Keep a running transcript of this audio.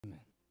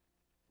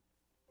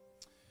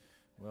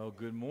Well,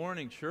 good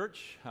morning,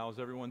 church. How's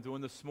everyone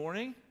doing this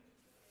morning?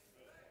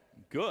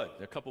 Good.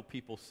 A couple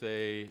people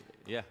say,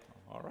 yeah,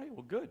 all right,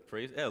 well, good.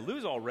 Praise. Yeah,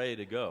 Lou's all ready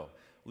to go.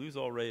 Lou's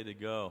all ready to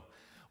go.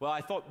 Well, I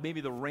thought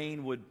maybe the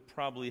rain would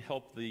probably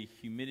help the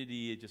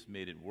humidity. It just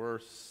made it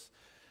worse.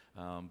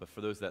 But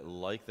for those that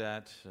like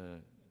that,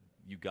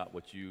 you got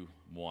what you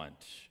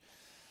want.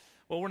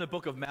 Well, we're in the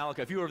book of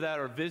Malachi. If you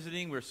are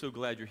visiting, we're so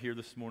glad you're here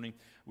this morning.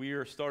 We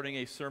are starting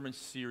a sermon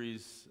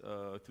series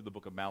through the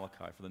book of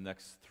Malachi for the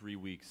next 3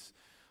 weeks.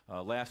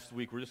 Last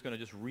week, we're just going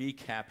to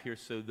recap here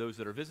so those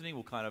that are visiting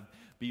will kind of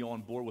be on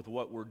board with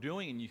what we're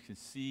doing and you can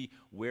see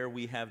where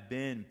we have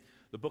been.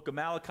 The book of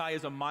Malachi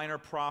is a minor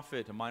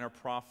prophet. A minor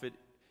prophet,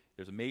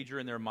 there's a major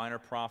and there are minor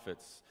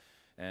prophets.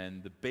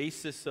 And the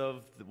basis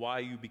of why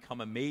you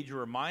become a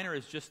major or minor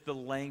is just the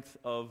length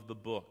of the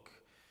book.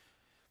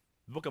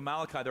 The book of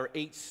Malachi, there are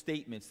 8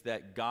 statements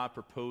that God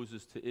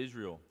proposes to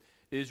Israel.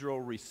 Israel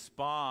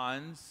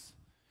responds,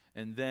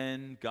 and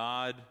then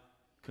God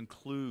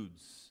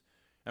concludes.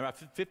 And about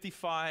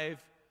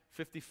 55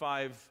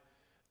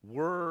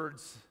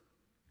 words,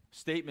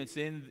 statements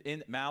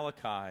in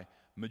Malachi.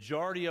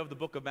 Majority of the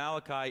book of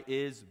Malachi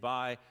is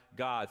by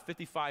God.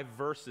 55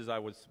 verses, I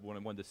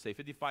wanted to say.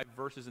 55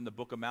 verses in the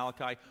book of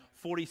Malachi.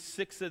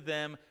 46 of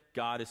them,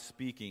 God is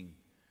speaking.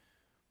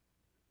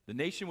 The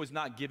nation was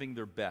not giving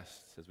their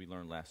best, as we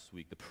learned last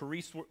week. The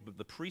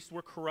priests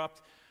were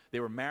corrupt. They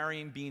were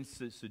marrying, being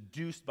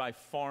seduced by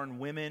foreign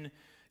women.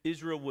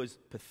 Israel was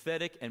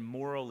pathetic and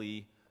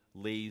morally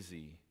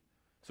lazy.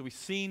 So we've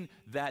seen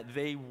that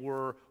they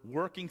were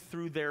working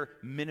through their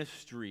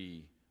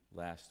ministry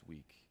last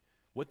week.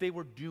 What they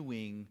were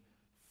doing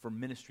for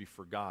ministry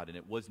for God, and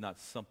it was not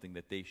something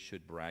that they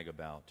should brag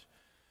about.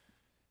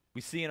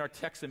 We see in our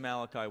text in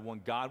Malachi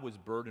 1, God was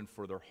burdened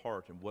for their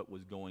heart and what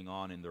was going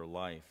on in their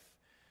life.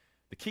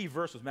 The key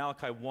verse was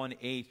Malachi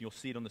 1:8. You'll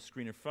see it on the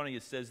screen in front of you.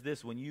 It says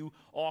this: when you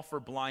offer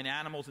blind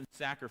animals in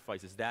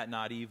sacrifice, is that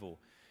not evil?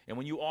 And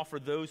when you offer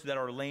those that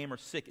are lame or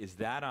sick, is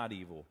that not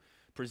evil?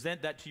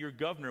 Present that to your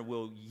governor.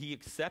 Will he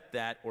accept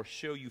that or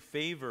show you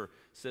favor,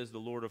 says the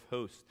Lord of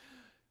hosts?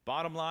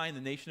 Bottom line,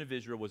 the nation of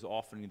Israel was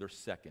offering their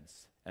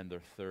seconds and their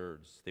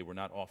thirds. They were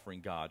not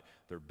offering God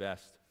their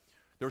best.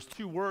 There's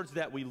 2 words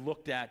that we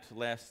looked at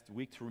last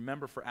week to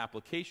remember for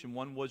application.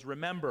 One was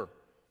remember.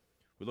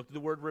 We looked at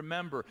the word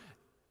remember.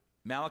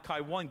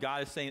 Malachi 1,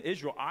 God is saying,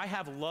 Israel, I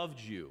have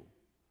loved you.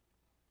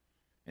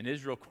 And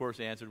Israel, of course,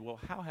 answered, well,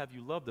 how have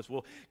you loved us?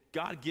 Well,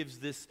 God gives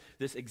this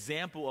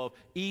example of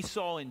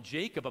Esau and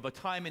Jacob, of a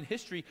time in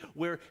history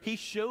where he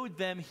showed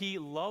them he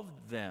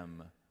loved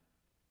them.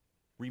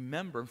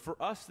 Remember,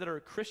 for us that are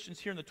Christians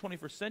here in the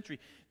 21st century,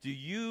 do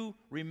you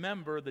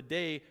remember the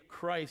day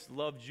Christ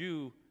loved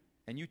you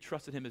and you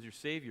trusted him as your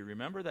Savior?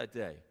 Remember that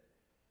day.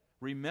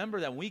 Remember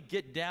that when we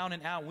get down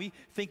and out, we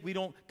think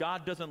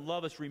God doesn't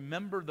love us.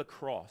 Remember the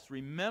cross.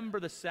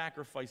 Remember the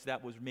sacrifice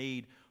that was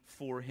made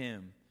for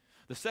him.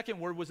 The second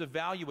word was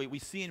evaluate. We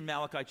see in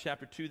Malachi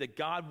chapter 2 that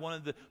God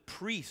wanted the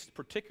priests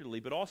particularly,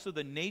 but also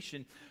the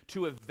nation,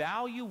 to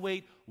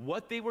evaluate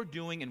what they were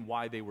doing and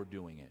why they were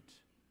doing it.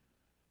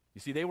 You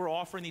see, they were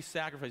offering these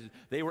sacrifices.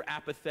 They were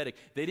apathetic.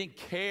 They didn't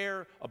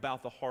care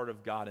about the heart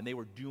of God, and they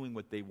were doing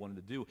what they wanted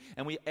to do.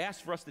 And we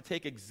asked for us to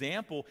take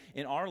example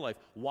in our life.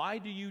 Why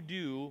do you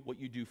do what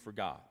you do for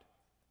God?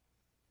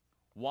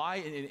 Why,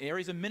 in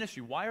areas of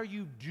ministry, why are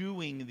you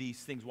doing these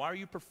things? Why are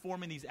you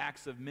performing these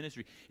acts of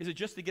ministry? Is it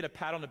just to get a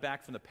pat on the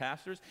back from the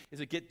pastors? Is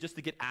it just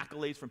to get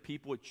accolades from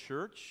people at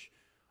church?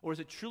 Or is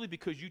it truly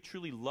because you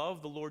truly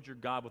love the Lord your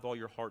God with all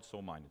your heart,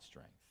 soul, mind, and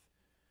strength?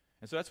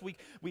 And so that's we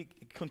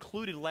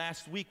concluded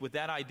last week with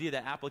that idea,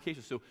 that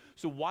application.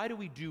 So why do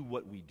we do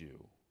what we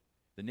do?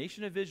 The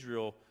nation of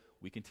Israel,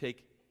 we can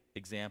take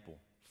example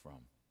from.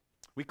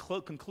 We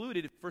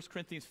concluded in 1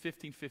 Corinthians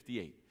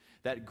 15:58,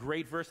 that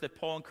great verse that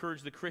Paul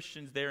encouraged the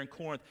Christians there in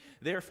Corinth.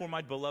 Therefore,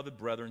 my beloved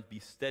brethren, be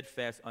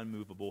steadfast,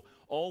 unmovable,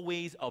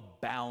 always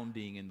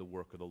abounding in the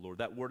work of the Lord.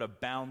 That word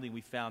abounding,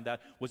 we found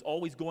out, was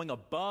always going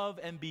above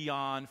and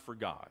beyond for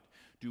God.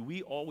 Do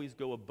we always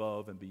go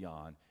above and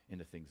beyond in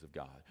the things of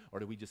God? Or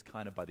do we just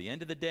kind of, by the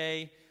end of the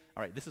day,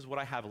 all right, this is what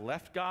I have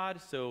left,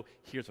 God, so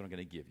here's what I'm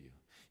going to give you.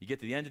 You get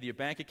to the end of your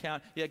bank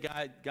account, yeah,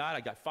 God,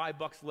 I got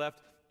 $5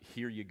 left,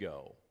 here you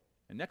go.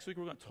 And next week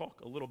we're going to talk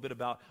a little bit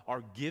about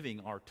our giving,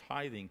 our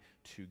tithing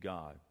to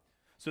God.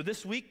 So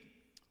this week,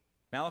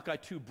 Malachi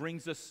 2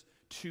 brings us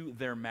to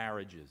their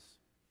marriages.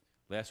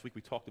 Last week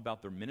we talked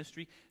about their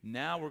ministry.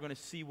 Now we're going to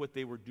see what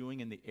they were doing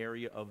in the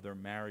area of their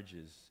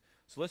marriages.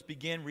 So let's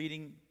begin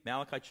reading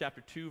Malachi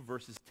chapter 2,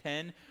 verses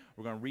 10.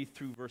 We're going to read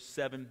through verse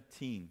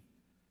 17.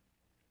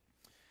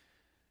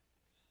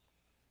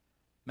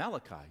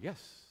 Malachi, yes.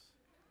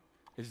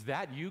 Is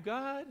that you,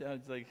 God?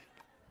 It's like,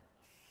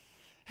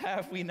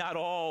 have we not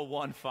all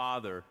one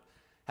Father?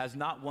 Has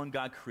not one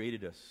God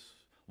created us?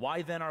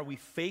 Why then are we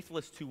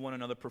faithless to one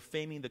another,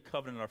 profaning the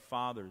covenant of our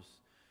fathers?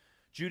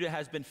 Judah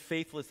has been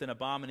faithless, and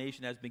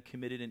abomination has been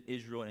committed in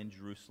Israel and in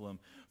Jerusalem.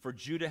 For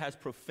Judah has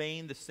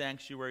profaned the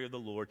sanctuary of the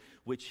Lord,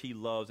 which he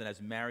loves, and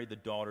has married the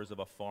daughters of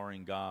a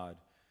foreign god.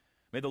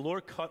 May the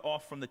Lord cut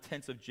off from the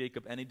tents of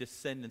Jacob any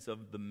descendants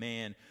of the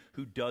man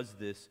who does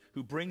this,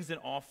 who brings an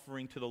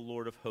offering to the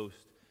Lord of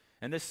hosts.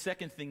 And the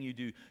second thing you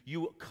do,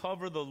 you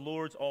cover the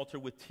Lord's altar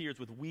with tears,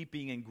 with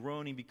weeping and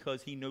groaning,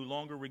 because he no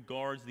longer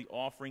regards the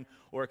offering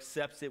or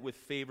accepts it with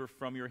favor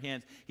from your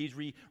hands. He's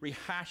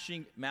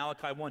rehashing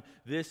Malachi 1.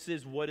 This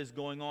is what is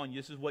going on.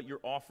 This is what your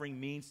offering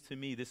means to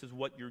me. This is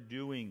what you're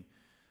doing.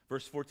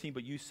 Verse 14,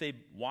 but you say,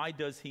 why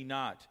does he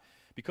not?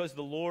 Because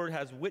the Lord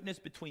has witness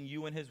between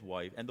you and his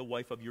wife, and the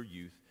wife of your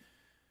youth,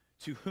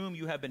 to whom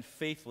you have been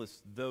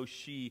faithless, though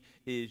she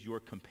is your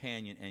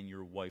companion and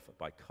your wife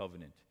by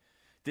covenant.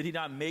 Did he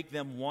not make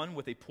them one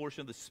with a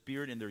portion of the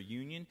Spirit in their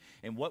union?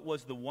 And what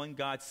was the one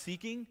God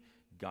seeking?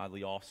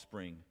 Godly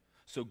offspring.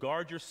 So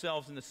guard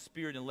yourselves in the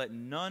Spirit, and let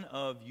none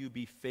of you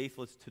be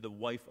faithless to the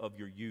wife of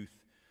your youth.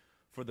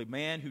 For the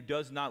man who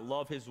does not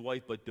love his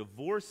wife but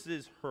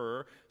divorces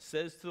her,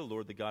 says to the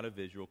Lord, the God of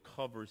Israel,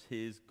 covers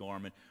his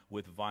garment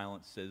with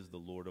violence, says the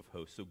Lord of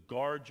hosts. So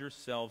guard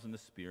yourselves in the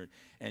Spirit,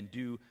 and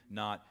do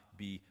not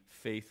be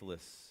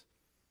faithless.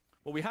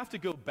 Well, we have to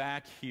go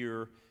back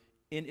here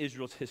in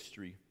Israel's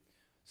history.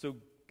 So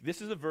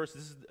this is a verse,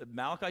 this is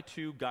Malachi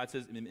 2, God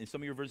says, in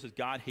some of your verses,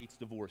 God hates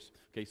divorce.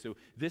 Okay, so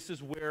this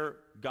is where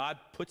God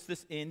puts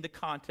this into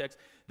context.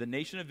 The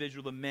nation of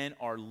Israel, the men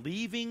are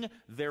leaving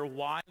their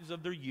wives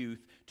of their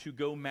youth to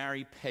go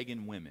marry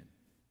pagan women.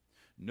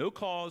 No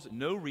cause,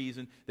 no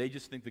reason. They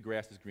just think the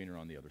grass is greener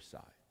on the other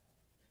side.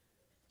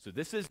 So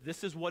this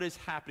is what is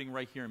happening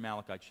right here in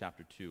Malachi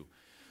chapter 2.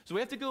 So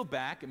we have to go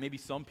back, and maybe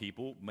some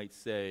people might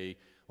say,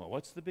 well,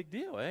 what's the big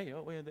deal? Hey,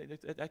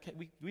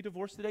 we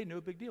divorced today,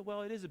 no big deal.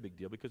 Well, it is a big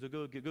deal because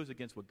it goes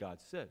against what God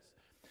says.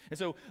 And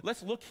so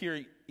let's look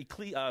here,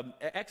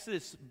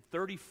 Exodus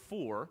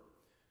 34.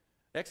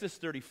 Exodus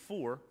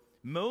 34,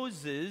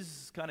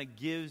 Moses kind of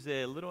gives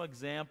a little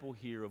example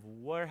here of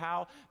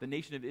how the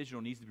nation of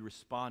Israel needs to be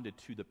responded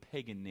to the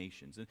pagan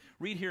nations. And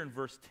read here in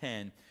verse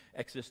 10,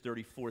 Exodus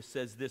 34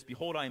 says this,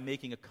 behold, I am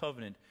making a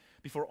covenant.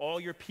 Before all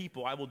your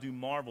people I will do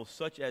marvels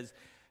such as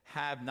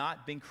have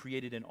not been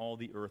created in all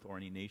the earth or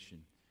any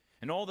nation.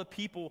 And all the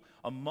people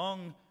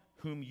among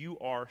whom you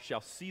are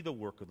shall see the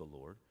work of the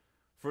Lord,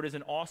 for it is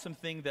an awesome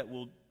thing that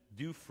will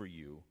do for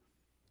you.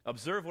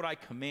 Observe what I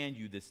command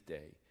you this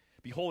day.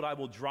 Behold, I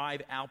will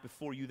drive out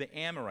before you the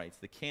Amorites,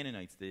 the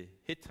Canaanites, the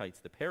Hittites,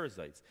 the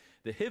Perizzites,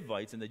 the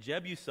Hivites, and the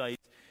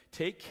Jebusites.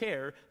 Take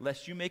care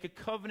lest you make a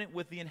covenant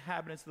with the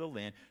inhabitants of the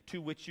land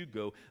to which you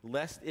go,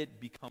 lest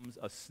it becomes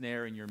a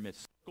snare in your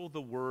midst. Circle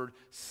the word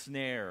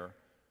snare.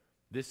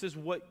 This is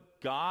what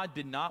God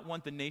did not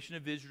want the nation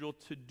of Israel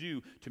to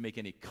do, to make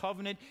any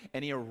covenant,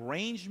 any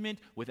arrangement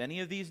with any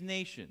of these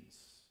nations,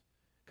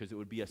 because it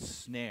would be a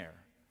snare.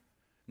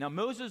 Now,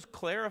 Moses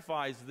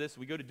clarifies this.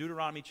 We go to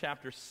Deuteronomy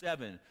chapter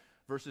 7,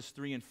 verses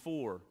 3 and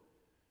 4.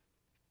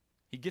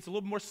 He gets a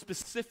little more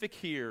specific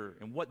here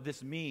in what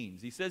this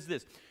means. He says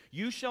this,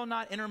 you shall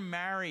not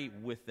intermarry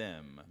with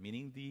them,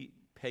 meaning the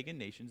pagan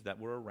nations that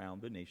were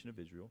around the nation of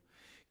Israel,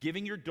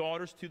 giving your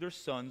daughters to their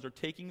sons or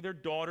taking their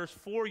daughters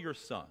for your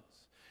sons.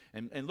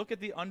 And look at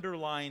the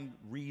underlying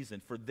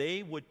reason. For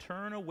they would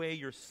turn away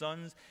your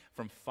sons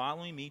from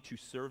following me to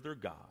serve their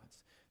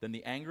gods. Then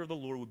the anger of the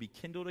Lord would be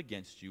kindled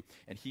against you,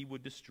 and he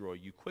would destroy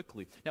you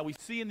quickly. Now we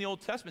see in the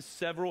Old Testament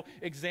several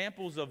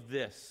examples of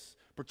this.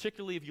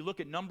 Particularly if you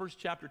look at Numbers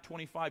chapter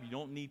 25, you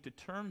don't need to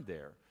turn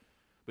there.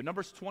 But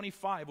Numbers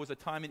 25 was a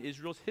time in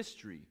Israel's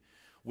history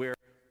where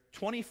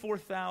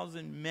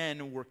 24,000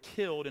 men were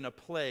killed in a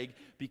plague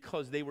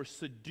because they were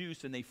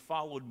seduced and they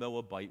followed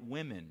Moabite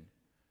women.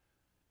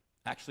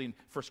 Actually, in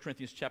 1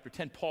 Corinthians chapter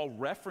 10, Paul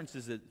referenced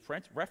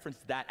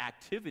that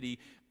activity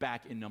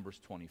back in Numbers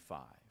 25.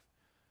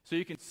 So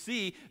you can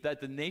see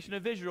that the nation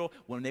of Israel,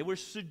 when they were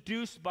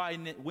seduced by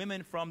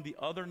women from the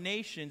other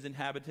nations,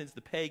 inhabitants,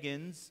 the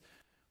pagans,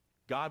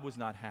 God was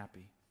not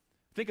happy.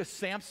 Think of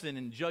Samson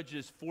in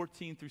Judges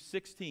 14 through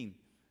 16.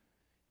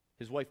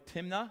 His wife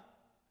Timnah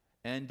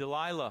and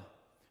Delilah.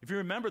 If you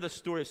remember the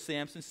story of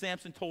Samson,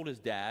 Samson told his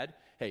dad,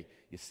 hey,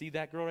 you see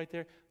that girl right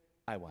there?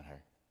 I want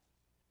her.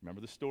 Remember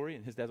the story?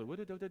 And his dad's like,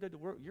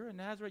 you're a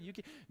Nazarite? You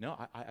can't. No,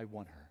 I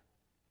want her.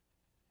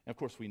 And of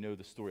course, we know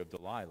the story of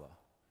Delilah.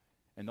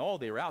 And all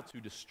they were out to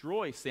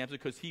destroy Samson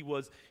because he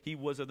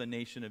was of the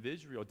nation of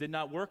Israel. It did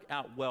not work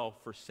out well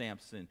for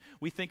Samson.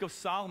 We think of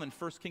Solomon,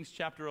 1 Kings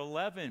chapter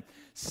 11,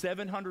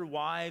 700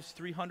 wives,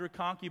 300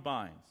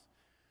 concubines.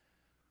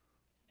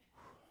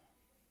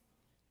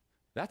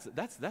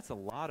 That's a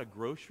lot of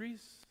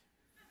groceries.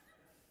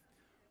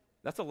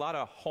 That's a lot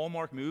of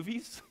Hallmark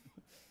movies.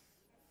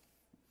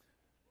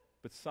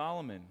 But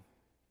Solomon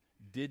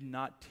did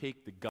not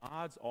take the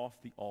gods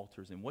off the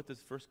altars. And what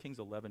does 1 Kings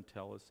 11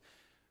 tell us?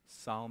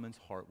 Solomon's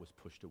heart was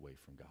pushed away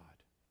from God,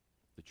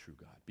 the true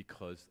God.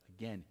 Because,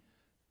 again,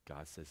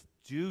 God says,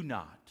 do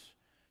not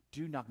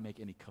make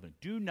any covenant.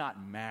 Do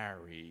not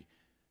marry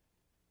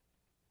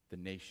the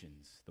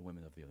nations, the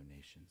women of the other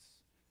nations.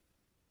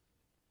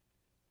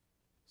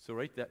 So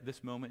right at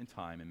this moment in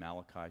time in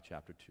Malachi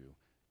chapter 2,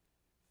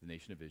 the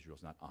nation of Israel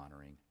is not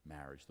honoring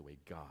marriage the way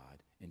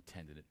God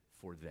intended it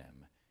for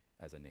them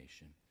as a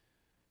nation.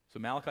 So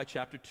Malachi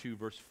chapter 2,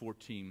 verse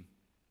 14,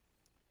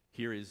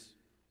 here is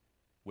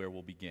where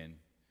we'll begin.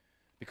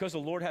 Because the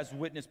Lord has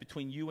witnessed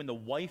between you and the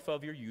wife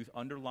of your youth,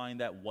 underline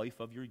that, wife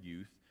of your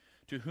youth,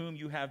 to whom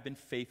you have been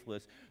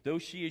faithless, though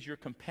she is your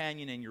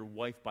companion and your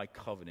wife by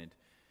covenant.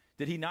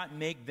 Did he not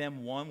make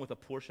them one with a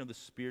portion of the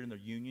Spirit in their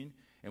union?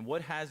 And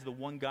what has the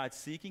one God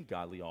seeking?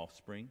 Godly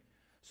offspring.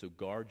 So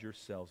guard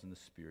yourselves in the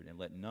Spirit, and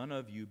let none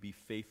of you be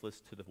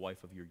faithless to the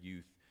wife of your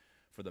youth.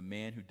 For the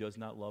man who does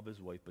not love his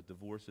wife but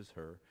divorces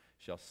her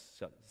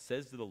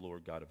says to the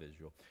Lord God of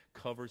Israel,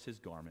 covers his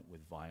garment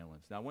with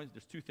violence. Now,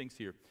 there's two things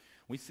here.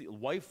 We see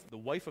the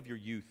wife of your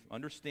youth.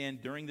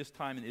 Understand, during this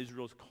time in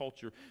Israel's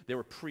culture, there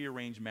were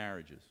prearranged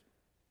marriages.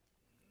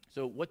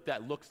 So what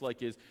that looks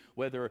like is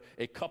whether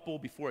a couple,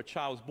 before a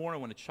child is born, or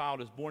when a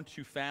child is born,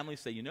 two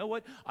families say, you know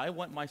what, I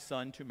want my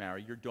son to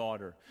marry your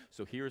daughter.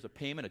 So here is a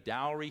payment, a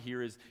dowry,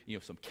 here is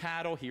some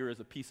cattle, here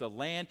is a piece of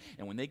land.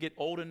 And when they get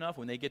old enough,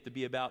 when they get to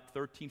be about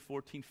 13,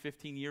 14,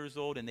 15 years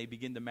old and they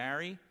begin to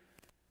marry,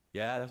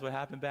 yeah, that's what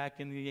happened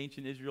back in the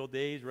ancient Israel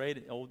days, right?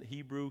 In old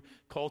Hebrew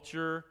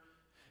culture,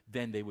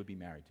 then they would be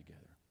married together.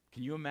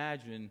 Can you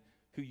imagine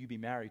who you'd be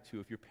married to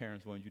if your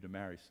parents wanted you to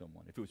marry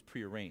someone, if it was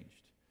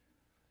prearranged?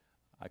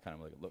 I kind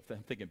of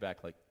I'm thinking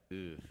back like,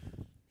 ugh,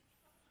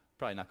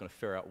 probably not going to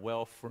fare out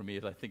well for me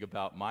as I think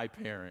about my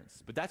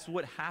parents. But that's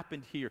what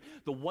happened here.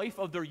 The wife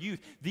of their youth.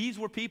 These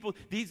were people,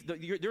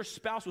 their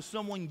spouse was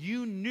someone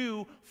you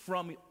knew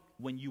from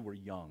when you were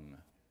young,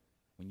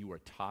 when you were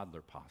a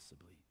toddler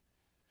possibly.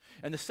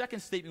 And the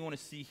second statement we want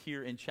to see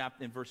here in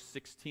verse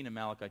 16 of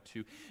Malachi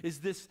 2 is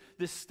this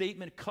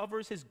statement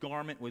covers his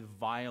garment with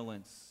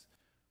violence.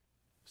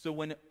 So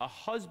when a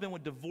husband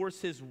would divorce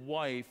his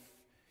wife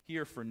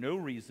here for no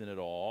reason at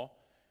all,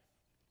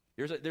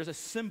 there's a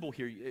symbol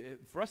here.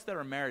 For us that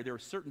are married, there are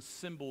certain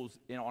symbols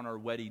on our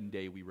wedding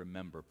day we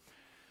remember.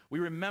 We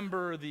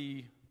remember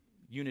the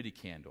unity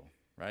candle,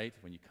 right?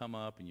 When you come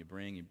up and you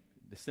bring, it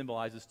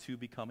symbolizes two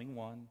becoming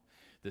one.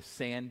 The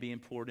sand being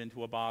poured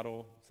into a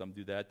bottle, some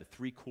do that. The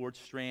three-cord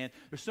strand.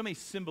 There's so many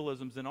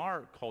symbolisms in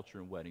our culture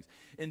and weddings.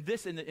 In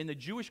the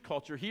Jewish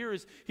culture,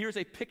 here's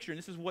a picture, and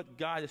this is what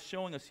God is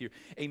showing us here.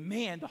 A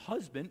man, the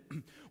husband,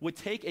 would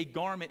take a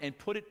garment and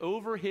put it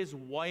over his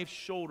wife's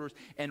shoulders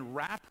and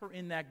wrap her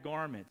in that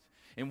garment.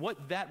 And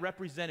what that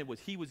represented was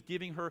he was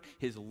giving her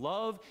his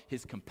love,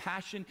 his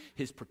compassion,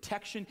 his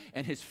protection,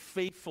 and his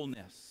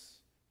faithfulness.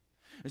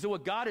 And so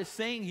what God is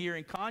saying here,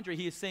 in contrary,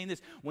 he is saying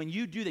this: when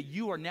you do that,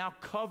 you are now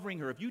covering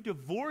her. If you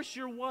divorce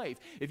your wife,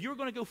 if you're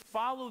going to go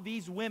follow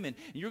these women,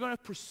 and you're going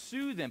to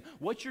pursue them,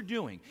 what you're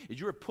doing is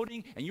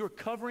you're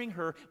covering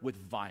her with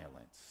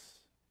violence.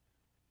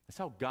 That's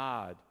how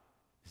God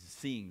is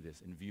seeing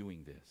this and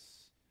viewing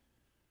this.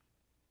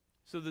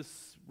 So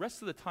this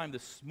rest of the time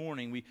this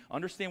morning, we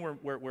understand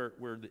where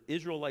the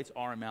Israelites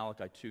are in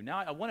Malachi 2.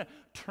 Now I want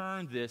to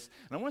turn this,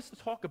 and I want us to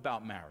talk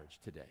about marriage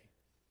today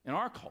in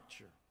our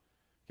culture.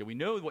 Okay, we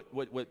know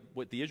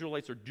what the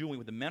Israelites are doing,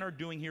 what the men are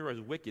doing here is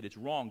wicked. It's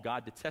wrong.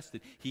 God detests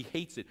it. He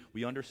hates it.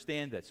 We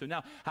understand that. So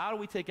now, how do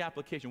we take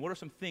application? What are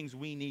some things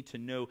we need to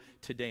know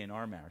today in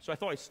our marriage? So I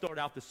thought I'd start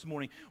out this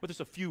morning with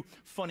just a few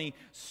funny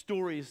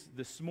stories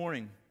this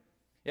morning.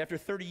 After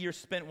 30 years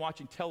spent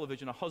watching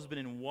television, a husband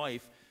and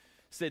wife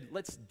said,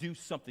 let's do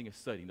something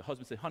exciting. The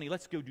husband said, honey,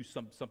 let's go do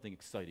something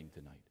exciting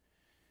tonight.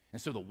 And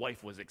so the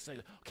wife was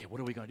excited. Okay, what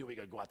are we going to do? Are we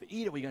going to go out to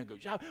eat? Are we going to go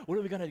shop? What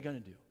are we going to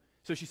do?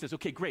 So she says,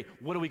 okay, great.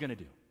 What are we going to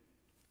do?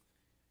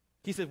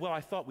 He said, well,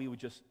 I thought we would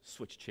just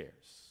switch chairs.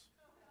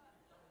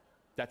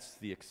 That's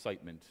the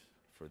excitement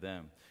for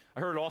them. I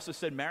heard it also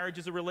said marriage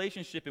is a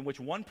relationship in which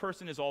one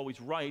person is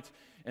always right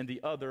and the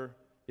other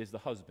is the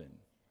husband.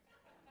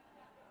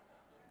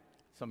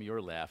 Some of you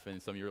are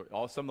laughing. Some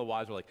of the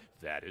wives are like,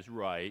 that is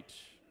right.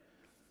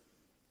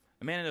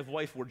 A man and his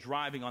wife were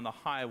driving on the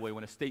highway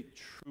when a state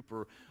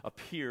trooper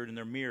appeared in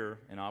their mirror,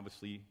 and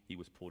obviously he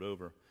was pulled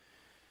over.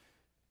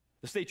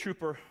 The state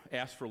trooper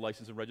asked for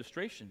license and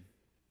registration.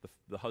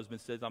 The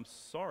husband says, I'm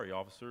sorry,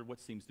 officer, what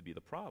seems to be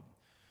the problem?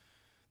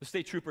 The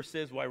state trooper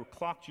says, well, I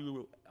clocked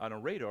you on a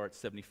radar at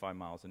 75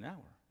 miles an hour.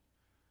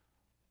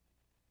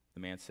 The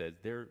man said,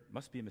 there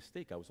must be a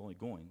mistake. I was only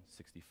going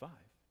 65.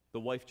 The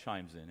wife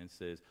chimes in and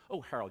says,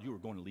 oh, Harold, you were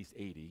going at least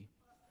 80.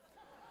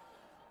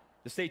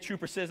 The state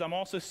trooper says, I'm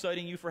also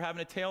citing you for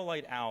having a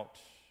taillight out.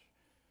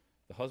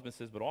 The husband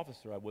says, but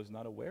officer, I was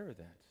not aware of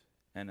that.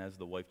 And as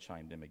the wife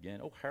chimed in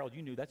again, oh, Harold,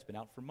 you knew that's been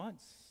out for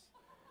months.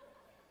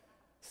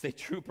 State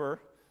trooper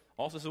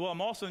also says, well,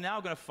 I'm also now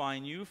going to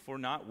fine you for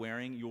not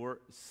wearing your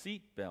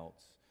seat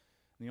belts.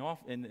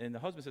 And the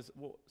husband says,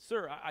 well,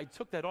 sir, I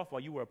took that off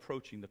while you were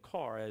approaching the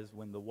car, as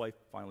when the wife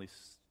finally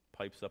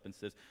pipes up and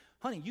says,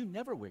 honey, you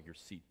never wear your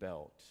seat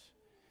belt.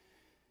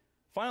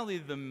 Finally,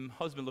 the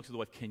husband looks at the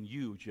wife, can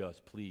you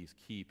just please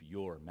keep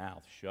your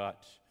mouth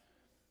shut?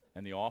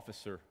 And the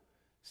officer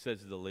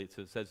says to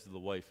the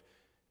wife,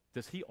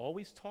 does he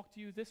always talk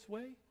to you this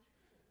way?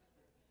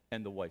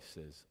 And the wife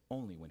says,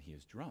 only when he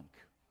is drunk.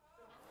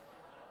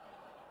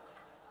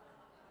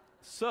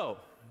 So,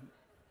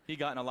 he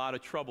got in a lot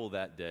of trouble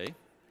that day,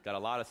 got a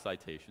lot of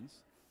citations.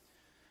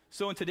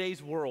 So in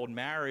today's world,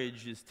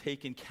 marriage is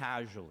taken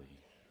casually.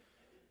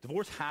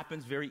 Divorce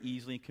happens very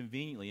easily and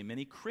conveniently, and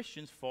many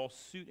Christians fall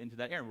suit into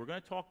that area. We're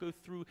going to go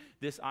through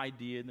this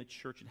idea in the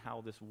church and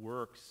how this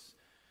works.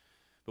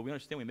 But we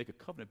understand we make a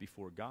covenant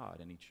before God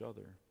and each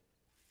other.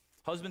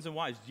 Husbands and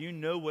wives, do you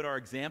know what our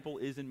example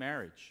is in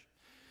marriage?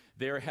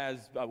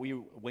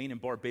 Wayne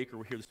and Barb Baker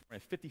were here this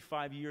morning.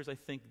 55 years, I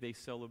think, they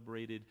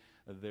celebrated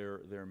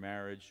their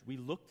marriage. We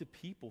look to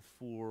people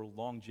for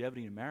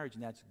longevity in marriage,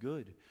 and that's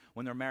good.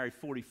 When they're married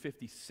 40,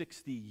 50,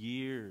 60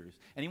 years.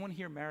 Anyone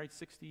here married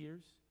 60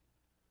 years?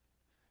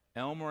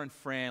 Elmer and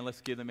Fran,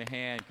 let's give them a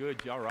hand.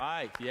 Good, all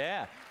right,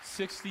 yeah.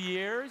 60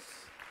 years?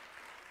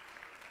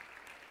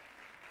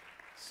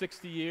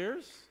 60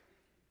 years?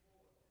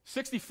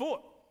 64.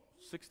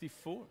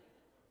 64.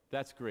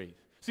 That's great.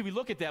 See, we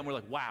look at that and we're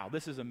like, wow,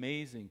 this is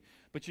amazing.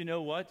 But you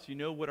know what? You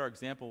know what our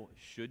example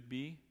should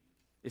be?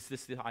 It's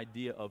the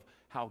idea of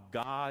how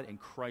God and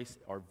Christ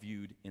are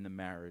viewed in the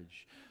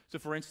marriage. So,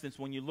 for instance,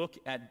 when you look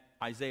at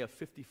Isaiah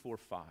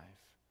 54:5,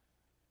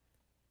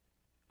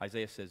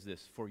 Isaiah says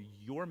this, "For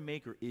your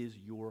Maker is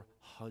your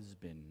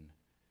husband.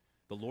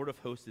 The Lord of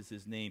hosts is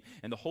his name,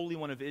 and the Holy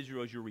One of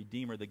Israel is your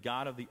Redeemer. The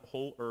God of the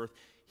whole earth,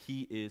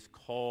 he is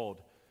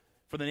called."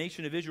 For the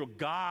nation of Israel,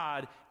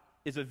 God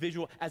is a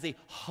visual as a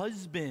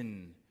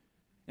husband.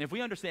 And if we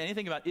understand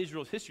anything about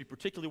Israel's history,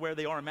 particularly where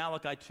they are in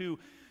Malachi 2,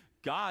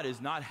 God is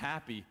not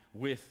happy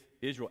with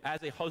Israel.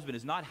 As a husband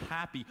is not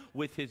happy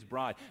with his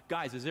bride.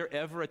 Guys, is there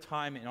ever a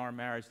time in our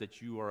marriage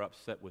that you are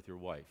upset with your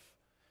wife?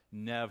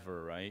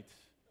 Never, right?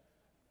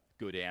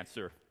 Good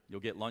answer. You'll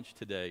get lunch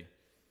today.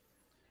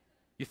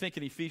 You think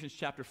in Ephesians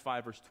chapter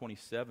 5, verse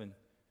 27,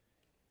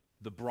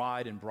 the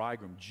bride and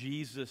bridegroom,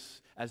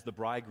 Jesus as the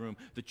bridegroom,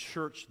 the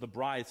church, the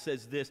bride,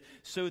 says this,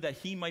 so that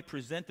he might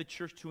present the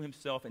church to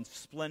himself in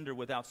splendor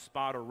without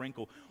spot or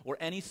wrinkle or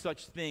any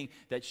such thing,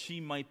 that she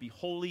might be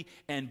holy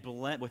and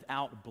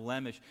without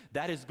blemish.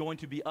 That is going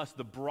to be us,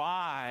 the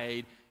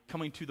bride,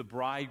 coming to the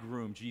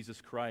bridegroom,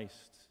 Jesus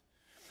Christ.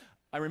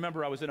 I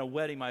remember I was in a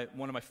wedding.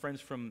 One of my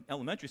friends from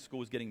elementary school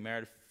was getting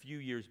married a few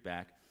years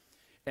back.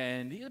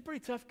 And he's a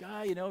pretty tough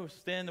guy,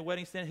 standing in the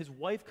wedding stand. His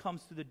wife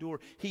comes to the door.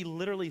 He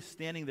literally is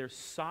standing there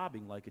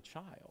sobbing like a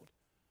child.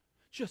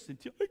 I just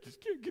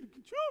can't get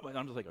control. And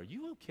I'm just like, are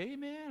you okay,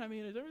 man? I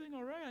mean, is everything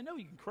all right? I know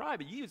you can cry,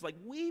 but he was like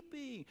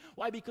weeping.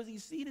 Why? Because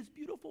he's seen his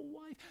beautiful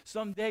wife.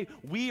 Someday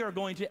we are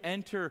going to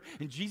enter,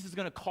 and Jesus is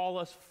going to call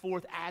us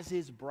forth as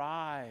his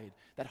bride.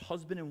 That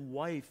husband and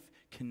wife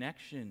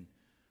connection.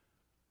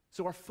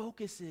 So our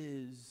focus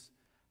is,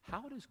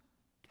 how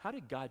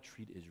did God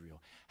treat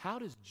Israel? How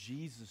does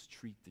Jesus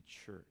treat the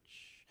church?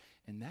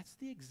 And that's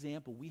the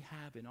example we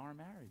have in our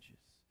marriages.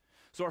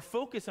 So our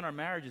focus in our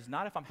marriage is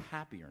not if I'm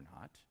happy or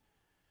not.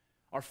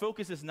 Our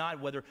focus is not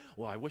whether,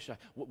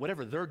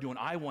 whatever they're doing,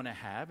 I want to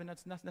have, and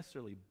that's not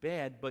necessarily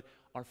bad, but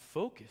our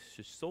focus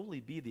should solely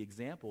be the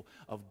example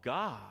of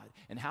God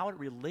and how it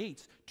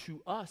relates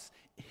to us,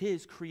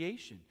 his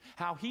creation,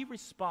 how he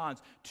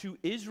responds to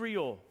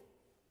Israel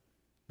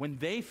when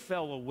they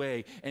fell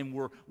away and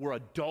were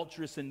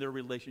adulterous in their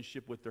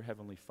relationship with their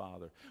Heavenly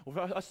Father. Or for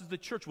us as the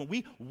church, when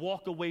we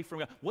walk away from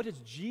God, what does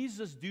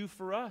Jesus do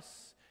for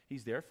us?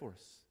 He's there for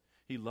us.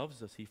 He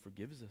loves us. He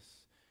forgives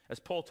us. As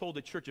Paul told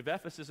the church of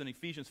Ephesus in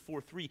Ephesians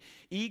 4:3,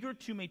 eager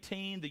to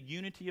maintain the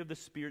unity of the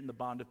Spirit and the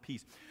bond of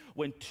peace.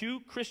 When two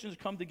Christians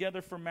come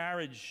together for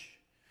marriage,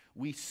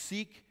 we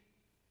seek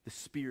the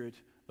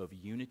spirit of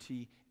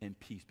unity and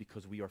peace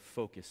because we are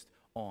focused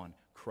on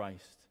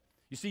Christ.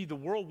 You see, the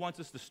world wants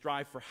us to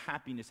strive for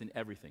happiness in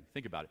everything.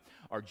 Think about it.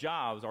 Our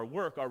jobs, our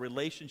work, our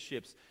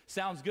relationships.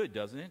 Sounds good,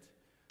 doesn't it?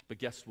 But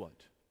guess what?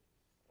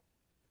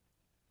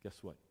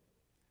 Guess what?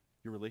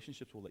 Your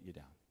relationships will let you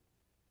down.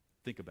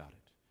 Think about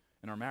it.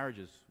 In our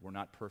marriages, we're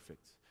not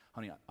perfect.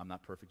 Honey, I'm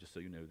not perfect, just so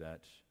you know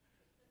that.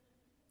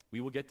 We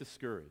will get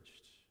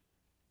discouraged.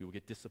 We will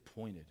get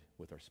disappointed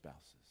with our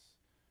spouses,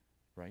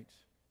 right?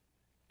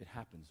 It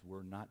happens.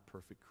 We're not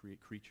perfect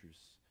creatures.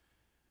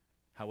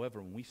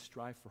 However, when we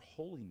strive for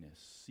holiness,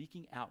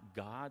 seeking out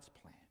God's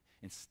plan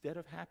instead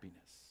of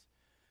happiness,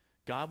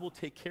 God will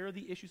take care of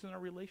the issues in our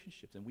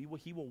relationships, and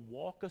he will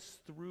walk us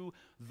through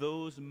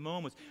those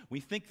moments. We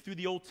think through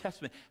the Old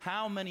Testament,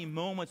 how many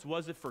moments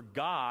was it for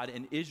God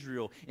and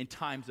Israel in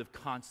times of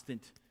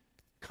constant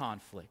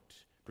conflict?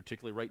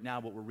 Particularly right now,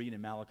 what we're reading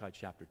in Malachi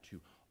chapter 2,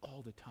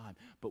 all the time.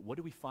 But what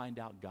do we find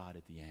out God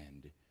at the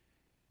end?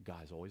 God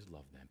has always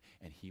loved them,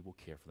 and he will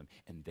care for them,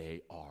 and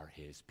they are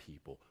his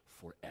people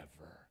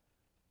forever.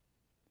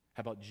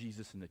 How about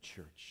Jesus in the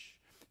church?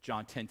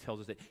 John 10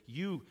 tells us that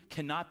you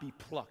cannot be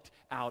plucked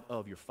out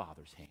of your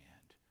Father's hand.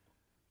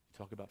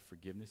 Talk about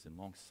forgiveness and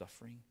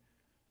long-suffering.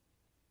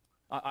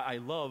 I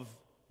love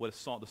what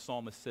the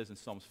psalmist says in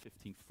Psalms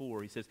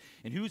 15:4. He says,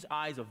 "In whose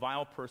eyes a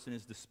vile person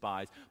is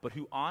despised, but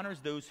who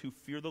honors those who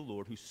fear the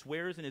Lord, who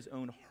swears in his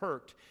own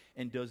hurt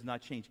and does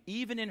not change."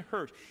 Even in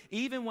hurt,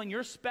 even when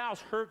your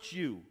spouse hurts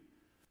you,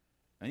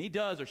 and he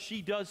does or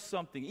she does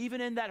something, even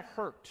in that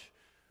hurt,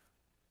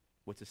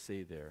 what's it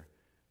say there?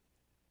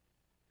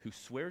 Who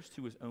swears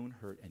to his own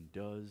hurt and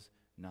does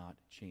not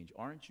change.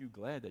 Aren't you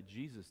glad that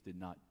Jesus did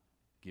not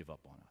give up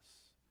on us?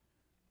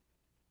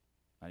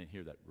 I didn't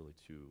hear that really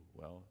too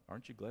well.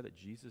 Aren't you glad that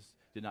Jesus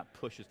did not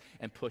push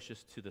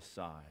us to the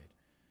side?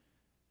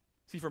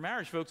 See, for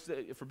marriage, folks,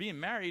 for being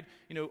married,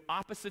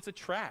 opposites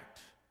attract,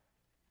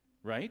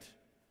 right?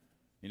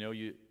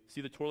 You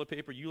see the toilet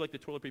paper, you like the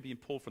toilet paper being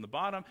pulled from the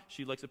bottom,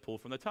 she likes it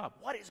pulled from the top.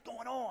 What is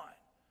going on?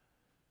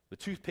 The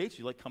toothpaste,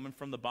 you like coming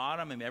from the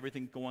bottom and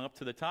everything going up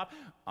to the top.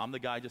 I'm the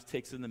guy who just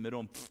takes it in the middle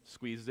and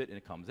squeezes it and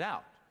it comes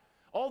out.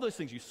 All those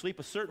things, you sleep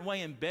a certain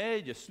way in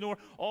bed, you snore,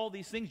 all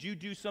these things, you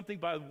do something.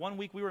 By 1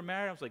 week we were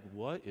married, I was like,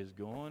 what is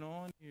going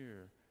on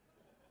here?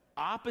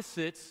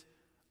 Opposites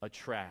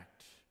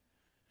attract.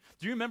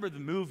 Do you remember the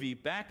movie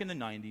back in the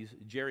 90s,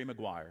 Jerry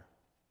Maguire?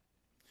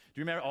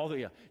 Do you remember do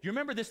you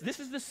remember this? This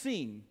is the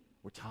scene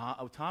where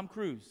Tom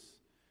Cruise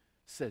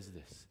says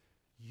this,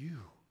 "You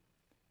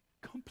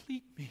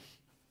complete me."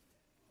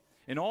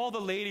 And all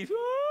the ladies,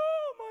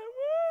 oh, my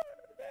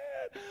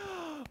word,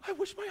 man. I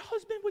wish my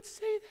husband would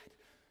say that.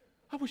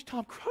 I wish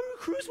Tom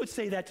Cruise would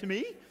say that to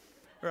me,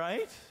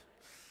 right?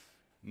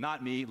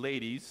 Not me,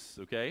 ladies,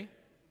 okay?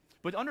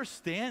 But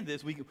understand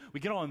this, we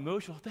get all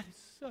emotional. That is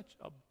such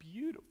a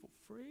beautiful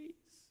phrase.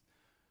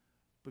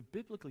 But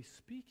biblically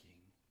speaking,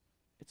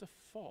 it's a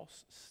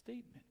false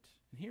statement.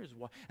 And here's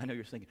why. I know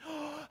you're thinking,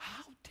 oh,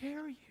 how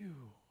dare you?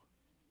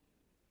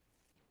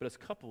 But as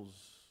couples,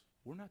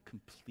 we're not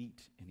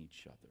complete in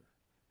each other.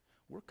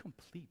 We're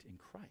complete in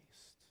Christ.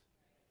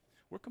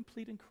 We're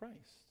complete in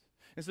Christ.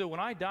 And so when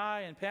I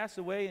die and pass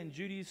away and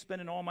Judy's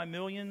spending all my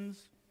millions,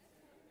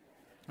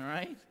 all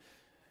right,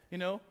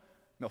 no,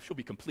 she'll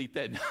be complete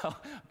then.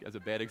 That's a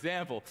bad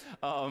example.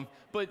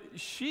 But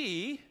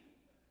she,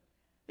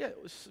 it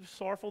was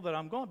sorrowful that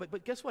I'm gone.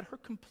 But guess what? Her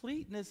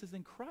completeness is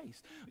in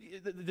Christ.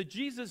 The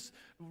Jesus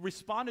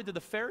responded to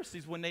the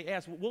Pharisees when they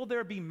asked, will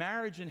there be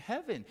marriage in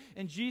heaven?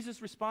 And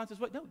Jesus' response is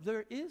what? No,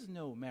 there is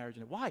no marriage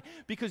in heaven. Why?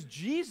 Because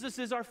Jesus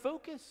is our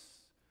focus.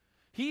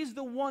 He's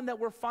the one that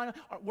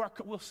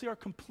we'll see our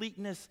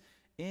completeness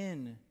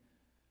in.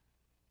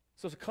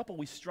 So as a couple,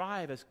 we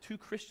strive, as two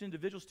Christian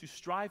individuals, to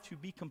strive to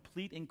be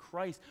complete in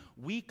Christ.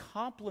 We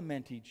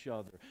complement each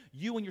other.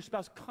 You and your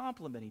spouse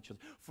complement each other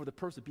for the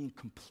purpose of being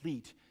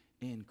complete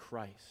in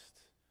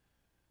Christ.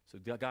 So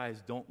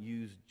guys, don't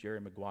use Jerry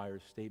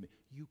Maguire's statement,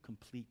 you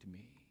complete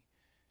me.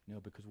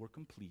 No, because we're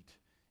complete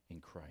in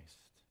Christ.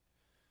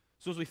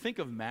 So as we think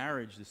of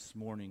marriage this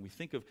morning, we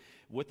think of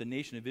what the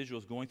nation of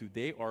Israel is going through.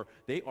 They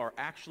are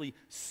actually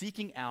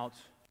seeking out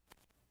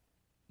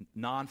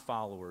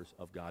non-followers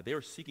of God. They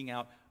are seeking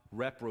out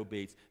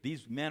reprobates.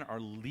 These men are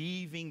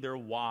leaving their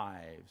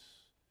wives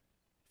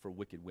for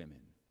wicked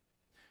women.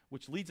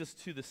 Which leads us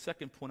to the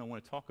second point I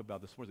want to talk about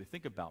this morning. As we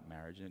think about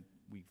marriage, and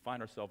we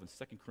find ourselves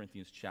in 2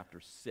 Corinthians chapter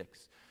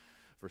 6,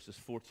 verses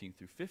 14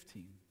 through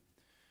 15.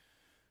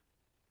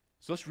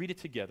 So let's read it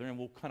together, and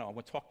I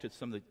want to talk to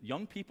some of the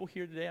young people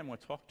here today. I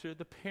want to talk to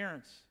the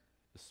parents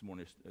this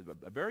morning. There's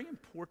a very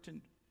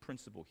important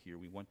principle here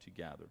we want to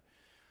gather.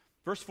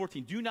 Verse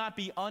 14, do not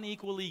be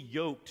unequally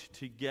yoked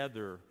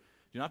together.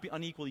 Do not be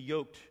unequally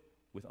yoked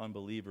with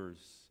unbelievers.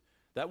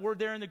 That word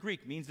there in the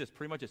Greek means this,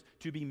 pretty much this,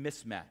 to be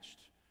mismatched,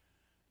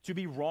 to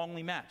be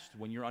wrongly matched.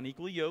 When you're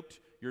unequally yoked,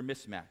 you're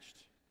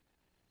mismatched.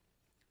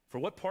 For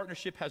what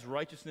partnership has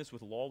righteousness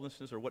with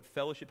lawlessness, or what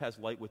fellowship has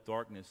light with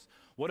darkness?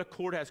 What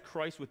accord has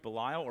Christ with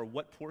Belial, or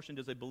what portion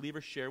does a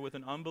believer share with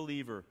an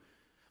unbeliever?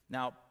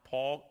 Now,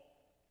 Paul,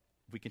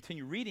 if we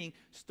continue reading,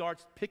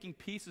 starts picking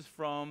pieces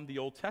from the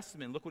Old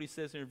Testament. Look what he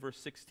says here in verse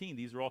 16.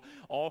 These are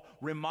all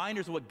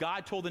reminders of what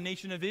God told the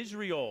nation of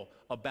Israel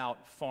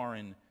about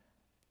foreign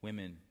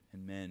women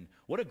and men.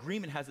 What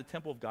agreement has the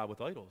temple of God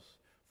with idols?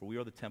 For we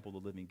are the temple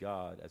of the living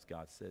God, as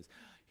God says.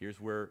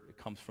 Here's where it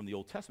comes from the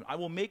Old Testament. I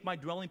will make my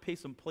dwelling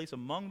place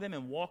among them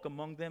and walk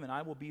among them, and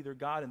I will be their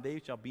God, and they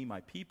shall be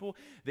my people.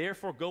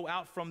 Therefore go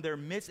out from their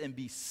midst and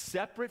be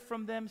separate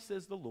from them,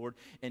 says the Lord,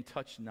 and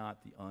touch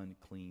not the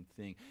unclean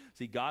thing.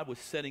 See, God was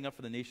setting up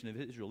for the nation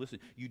of Israel. Listen,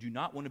 you do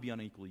not want to be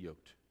unequally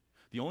yoked.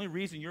 The only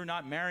reason you're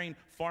not marrying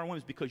foreign women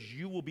is because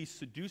you will be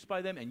seduced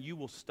by them, and you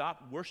will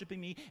stop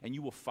worshiping me, and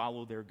you will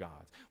follow their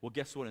gods. Well,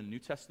 guess what? In the New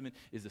Testament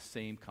is the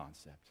same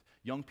concept.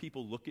 Young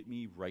people, look at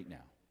me right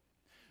now.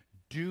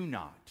 Do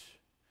not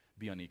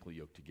be unequally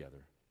yoked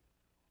together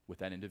with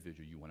that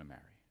individual you want to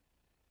marry.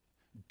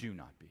 Do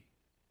not be.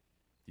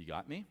 You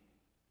got me?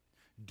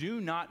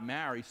 Do not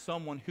marry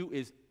someone who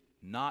is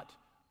not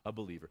a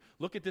believer.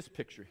 Look at this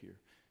picture here.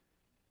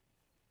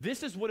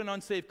 This is what an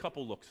unsaved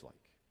couple looks like.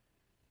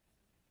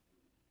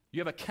 You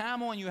have a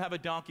camel and you have a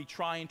donkey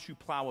trying to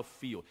plow a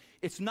field.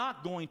 It's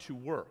not going to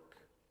work.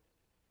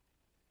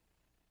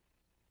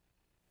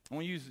 I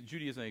want to use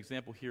Judy as an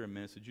example here in a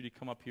minute. So Judy,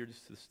 come up here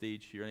just to the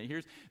stage here.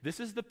 And this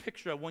is the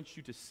picture I want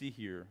you to see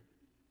here.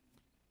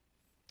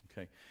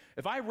 Okay.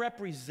 If I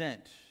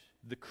represent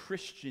the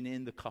Christian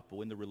in the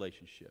couple, in the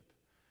relationship,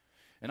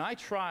 And I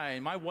try,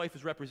 and my wife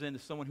is represented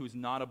as someone who is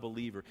not a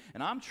believer,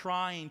 and I'm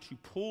trying to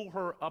pull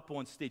her up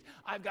on stage.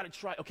 I've got to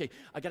try, okay,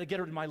 I got to get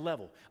her to my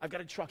level. I've got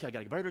to try, okay, I got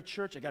to get her to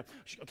church.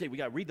 Okay, we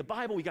got to read the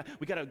Bible. We got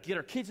to get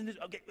our kids in this.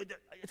 Okay,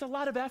 it's a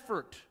lot of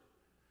effort.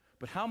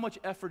 But how much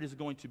effort is it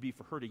going to be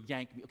for her to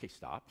yank me? Okay,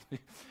 stop.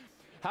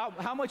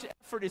 How much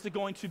effort is it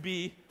going to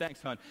be,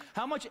 thanks, hon.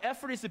 How much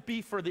effort is it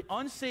be for the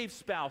unsaved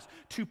spouse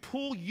to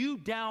pull you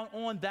down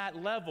on that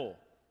level?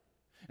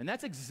 And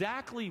that's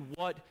exactly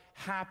what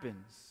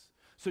happens.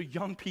 So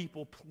young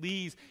people,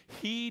 please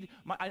heed.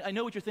 I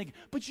know what you're thinking,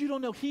 but you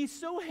don't know. He's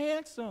so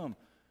handsome.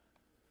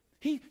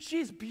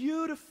 She's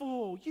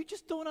beautiful. You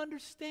just don't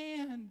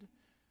understand.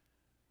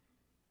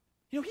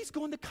 You know, he's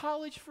going to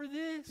college for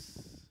this.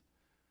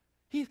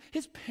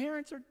 His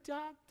parents are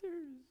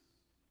doctors.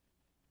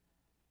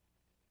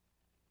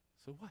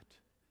 So what?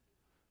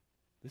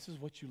 This is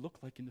what you look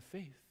like in the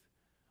faith.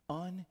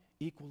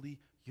 Unequally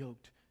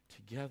yoked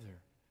together.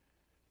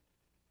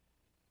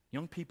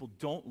 Young people,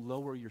 don't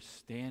lower your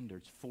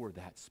standards for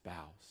that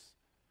spouse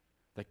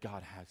that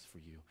God has for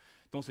you.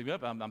 Don't say,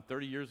 yep, I'm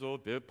 30 years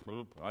old,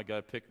 I got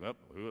to pick up,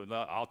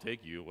 I'll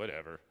take you,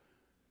 whatever.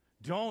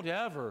 Don't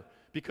ever,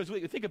 because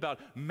think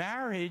about it,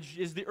 marriage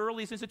is the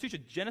earliest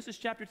institution. Genesis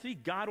chapter 3,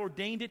 God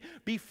ordained it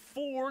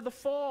before the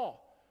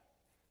fall.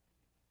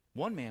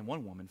 One man,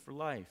 one woman for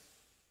life.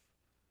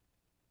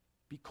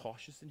 Be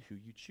cautious in who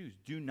you choose.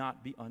 Do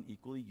not be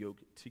unequally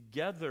yoked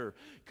together.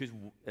 Because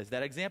as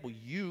that example,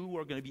 you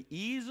are going to be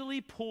easily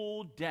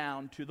pulled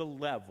down to the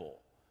level.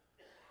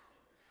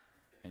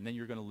 And then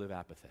you're going to live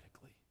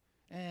apathetically.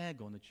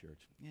 Going to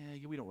church.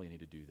 We don't really need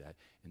to do that.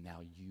 And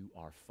now you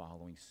are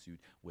following suit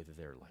with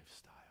their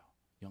lifestyle.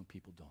 Young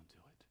people, don't do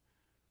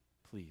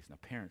it. Please. Now,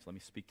 parents, let me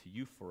speak to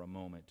you for a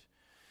moment.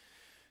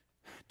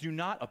 Do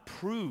not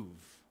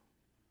approve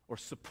or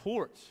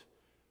support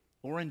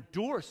or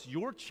endorse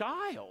your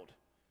child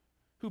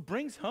who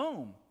brings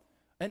home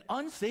an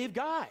unsaved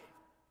guy.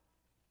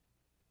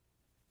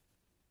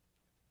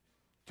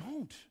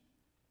 Don't.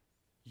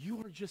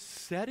 You are just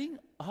setting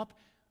up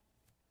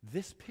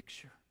this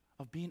picture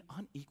of being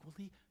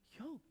unequally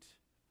yoked.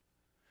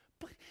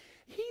 But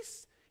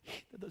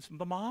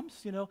the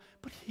moms,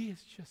 but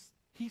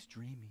he's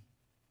dreamy.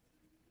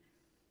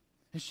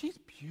 And she's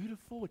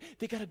beautiful.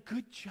 They got a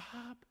good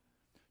job.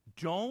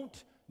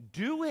 Don't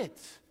do it.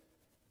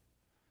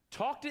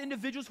 Talk to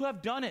individuals who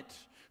have done it,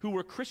 who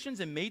were Christians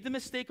and made the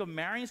mistake of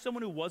marrying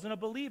someone who wasn't a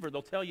believer.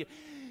 They'll tell you,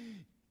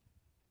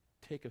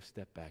 take a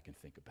step back and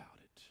think about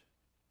it.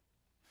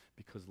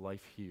 Because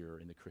life here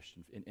in the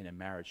Christian, in a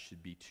marriage,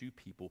 should be two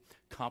people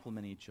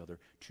complementing each other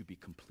to be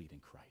complete in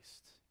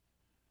Christ.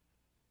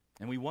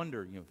 And we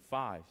wonder,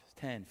 5,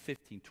 10,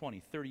 15, 20,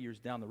 30 years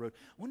down the road,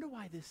 wonder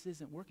why this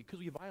isn't working. Because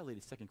we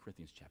violated 2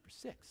 Corinthians chapter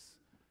 6.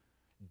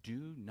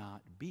 Do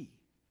not be.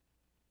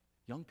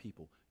 Young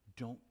people,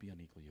 don't be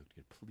unequally yoked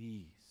together.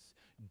 Please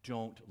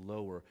don't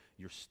lower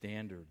your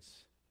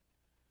standards.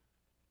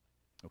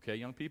 Okay,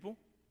 young people?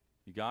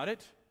 You got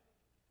it?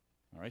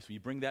 All right, so you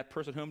bring that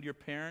person home to your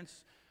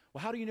parents.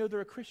 Well, how do you know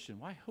they're a Christian?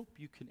 Well, I hope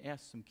you can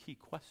ask some key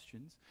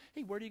questions.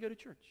 Hey, where do you go to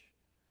church?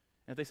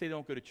 And if they say they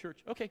don't go to church,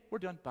 okay, we're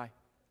done, bye.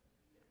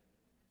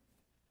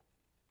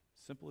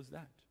 Simple as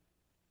that.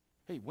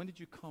 Hey, when did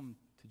you come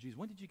to Jesus?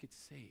 When did you get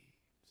saved?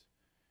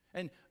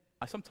 And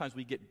sometimes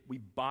we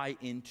buy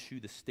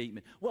into the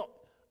statement, well,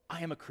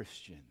 I am a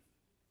Christian.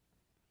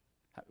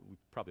 We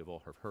probably have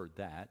all heard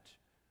that.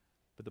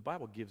 But the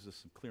Bible gives us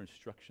some clear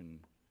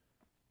instruction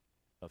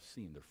of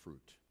seeing their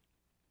fruit.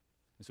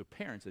 And so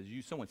parents, as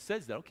someone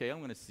says that, okay, I'm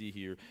going to see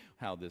here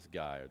how this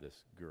guy or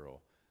this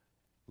girl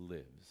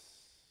lives.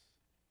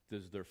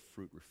 Does their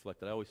fruit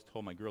reflect that? I always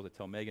told my girls, I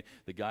tell Megan,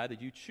 the guy that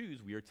you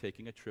choose, we are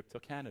taking a trip to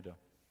Canada.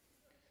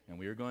 And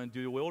we are going to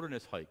do a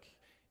wilderness hike.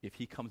 If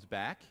he comes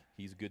back,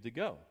 he's good to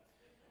go.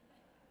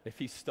 If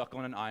he's stuck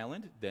on an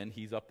island, then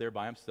he's up there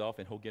by himself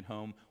and he'll get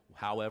home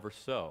however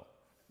so.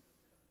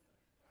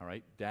 All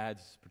right,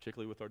 dads,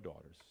 particularly with our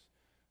daughters,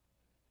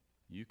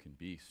 you can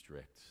be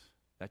strict.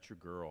 That's your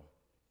girl.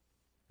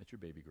 That's your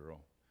baby girl.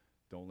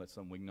 Don't let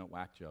some wingnut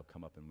whack job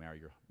come up and marry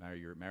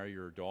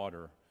your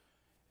daughter,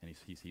 and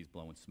he's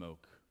blowing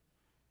smoke.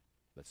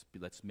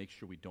 Let's make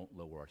sure we don't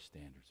lower our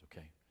standards,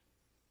 okay?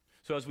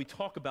 So as we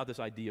talk about this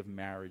idea of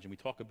marriage, and we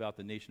talk about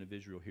the nation of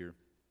Israel here,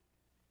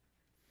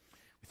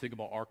 we think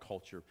about our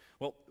culture.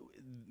 Well,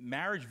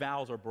 marriage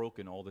vows are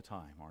broken all the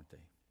time, aren't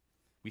they?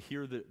 We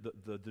hear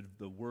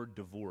the word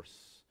divorce.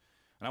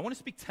 And I want to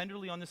speak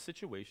tenderly on this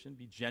situation,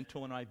 be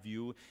gentle in my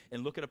view,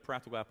 and look at a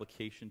practical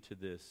application to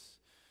this.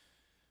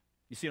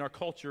 You see, in our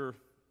culture,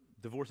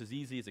 divorce is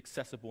easy, it's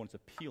accessible, and it's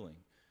appealing.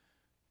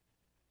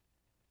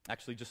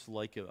 Actually, just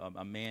like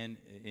a man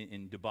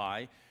in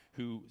Dubai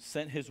who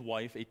sent his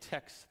wife a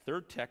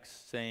third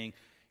text saying,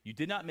 "You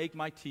did not make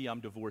my tea, I'm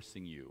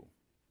divorcing you."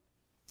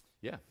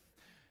 Yeah.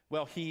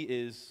 Well, he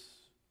is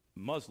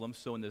Muslim,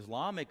 so in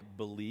Islamic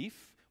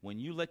belief, when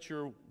you let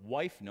your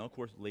wife know, of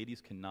course,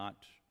 ladies cannot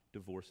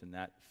divorce in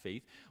that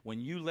faith. When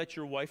you let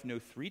your wife know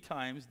 3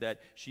 times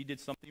that she did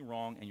something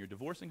wrong and you're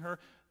divorcing her,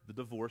 the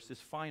divorce is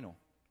final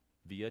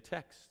via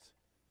text.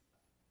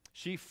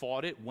 She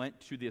fought it, went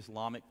to the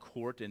Islamic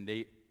court, and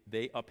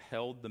they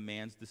upheld the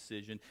man's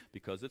decision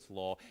because it's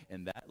law.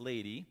 And that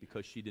lady,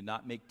 because she did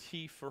not make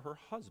tea for her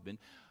husband,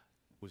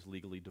 was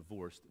legally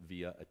divorced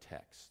via a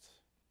text.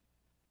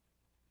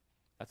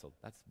 That's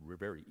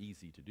very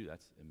easy to do.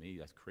 That's amazing.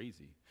 That's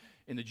crazy.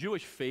 In the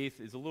Jewish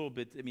faith, is a little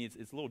bit. I mean,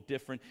 it's a little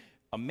different.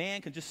 A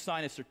man can just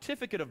sign a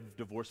certificate of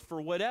divorce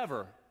for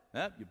whatever.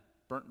 You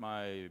burnt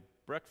my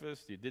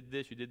breakfast. You did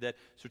this. You did that.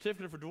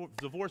 Certificate for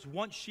divorce.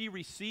 Once she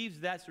receives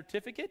that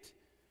certificate,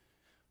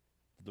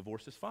 the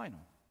divorce is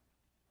final.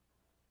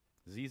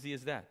 As easy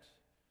as that.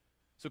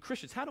 So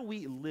Christians, how do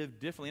we live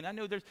differently? And I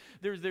know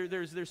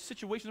there's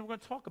situations, and we're going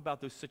to talk about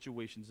those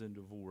situations in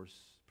divorce,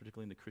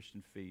 particularly in the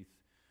Christian faith.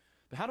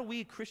 But how do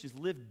we Christians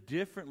live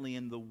differently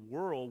in the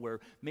world where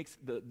it makes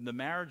the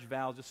marriage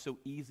vow just so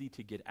easy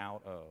to get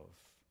out of?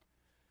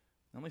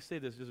 Now, let me say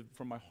this just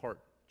from my heart,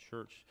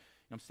 church.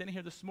 I'm standing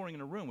here this morning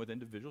in a room with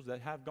individuals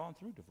that have gone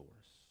through divorce.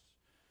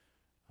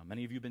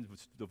 Many of you have been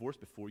divorced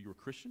before you were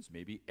Christians,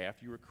 maybe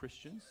after you were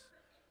Christians.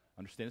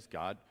 Understand this,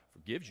 God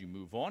forgives you,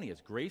 move on. He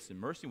has grace and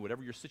mercy,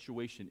 whatever your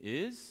situation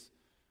is.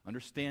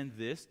 Understand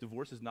this,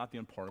 divorce is not the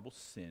unpardonable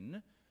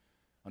sin.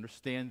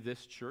 Understand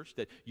this, church,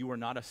 that you are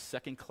not a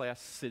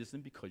second-class citizen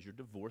because you're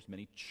divorced.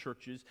 Many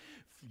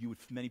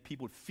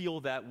people would feel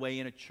that way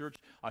in a church.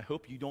 I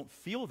hope you don't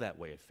feel that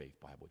way at Faith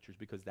Bible Church,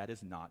 because that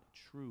is not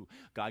true.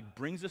 God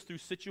brings us through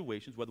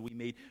situations, whether we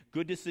made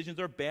good decisions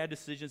or bad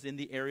decisions in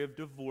the area of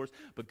divorce,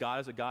 but God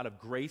is a God of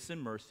grace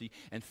and mercy,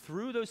 and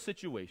through those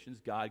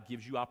situations, God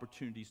gives you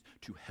opportunities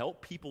to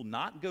help people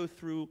not go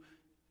through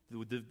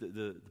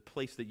the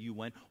place that you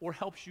went, or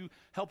helps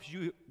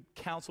you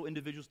counsel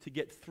individuals to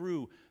get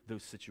through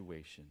those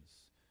situations.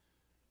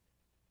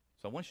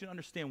 So I want you to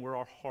understand where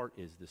our heart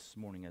is this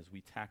morning as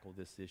we tackle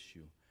this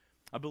issue.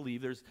 I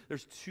believe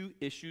there's two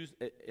issues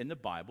in the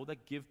Bible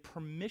that give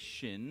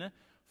permission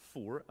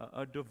for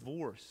a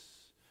divorce.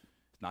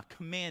 It's not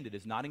commanded,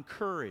 it's not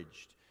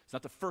encouraged. It's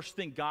not the first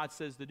thing God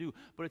says to do,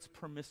 but it's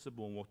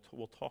permissible, and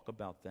we'll talk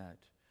about that.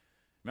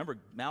 Remember,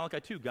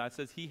 Malachi 2, God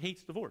says he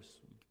hates divorce.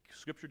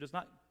 Scripture does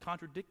not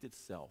contradict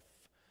itself.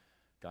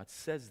 God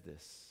says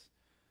this.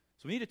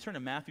 So we need to turn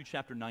to Matthew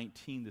chapter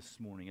 19 this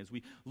morning as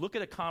we look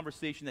at a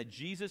conversation that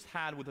Jesus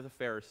had with the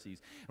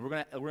Pharisees. And we're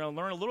going to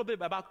learn a little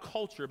bit about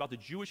culture, about the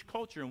Jewish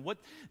culture, and what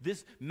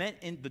this meant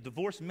the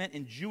divorce meant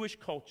in Jewish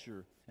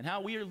culture, and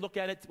how we look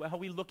at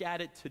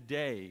it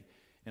today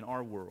in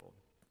our world.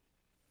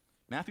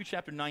 Matthew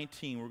chapter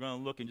 19, we're going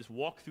to look and just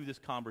walk through this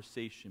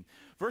conversation.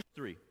 Verse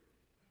 3.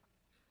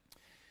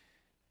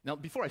 Now,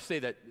 before I say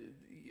that,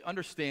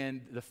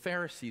 understand the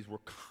Pharisees were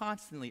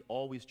constantly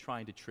always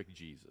trying to trick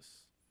Jesus.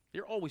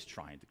 They're always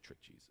trying to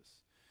trick Jesus.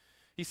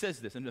 He says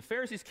this, and the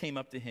Pharisees came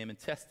up to him and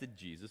tested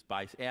Jesus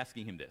by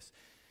asking him this: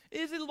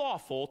 is it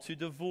lawful to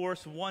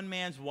divorce one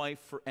man's wife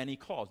for any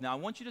cause? Now, I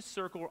want you to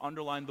circle or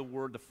underline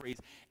the phrase,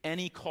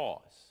 any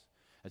cause.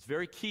 That's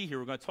very key here.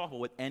 We're going to talk about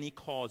what any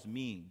cause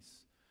means.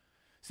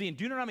 See, in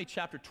Deuteronomy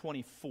chapter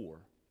 24,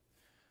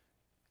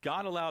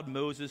 God allowed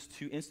Moses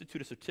to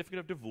institute a certificate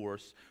of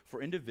divorce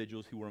for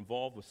individuals who were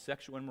involved with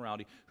sexual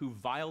immorality, who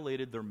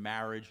violated their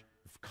marriage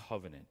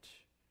covenant.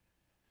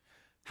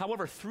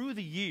 However, through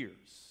the years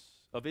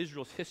of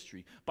Israel's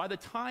history, by the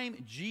time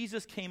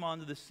Jesus came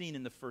onto the scene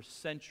in the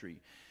first century,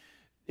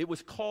 it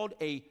was called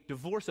a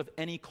divorce of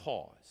any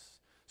cause.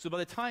 So by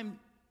the time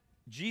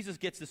Jesus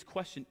gets this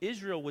question,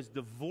 Israel was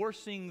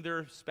divorcing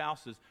their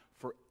spouses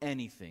for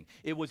anything.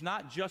 It was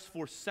not just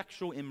for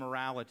sexual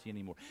immorality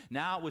anymore.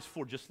 Now it was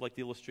for, just like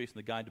the illustration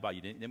the guy in Dubai,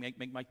 you didn't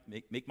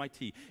make my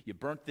tea, you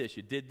burnt this,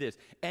 you did this.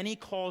 Any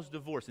cause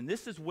divorce. And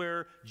this is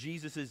where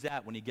Jesus is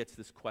at when he gets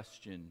this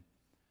question.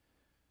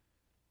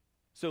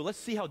 So let's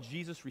see how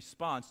Jesus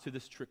responds to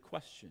this trick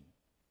question.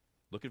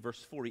 Look at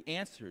verse 4. He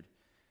answered,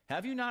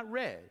 have you not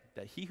read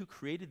that he who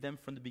created them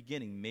from the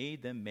beginning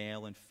made them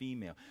male and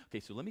female? Okay,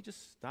 so let me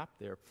just stop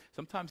there.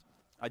 Sometimes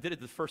I did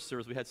it the first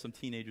service. We had some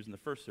teenagers in the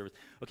first service.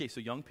 Okay, so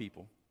young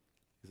people,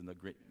 isn't that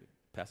great?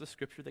 Pass a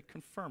scripture that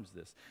confirms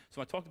this.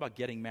 So I talked about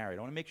getting married.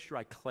 I want to make sure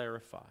I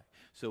clarify.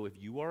 So if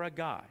you are a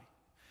guy,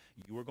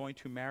 you are going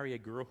to marry a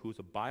girl who's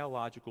a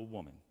biological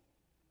woman.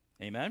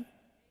 Amen?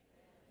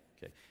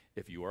 Okay.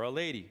 If you are a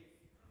lady,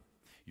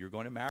 you're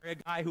going to marry a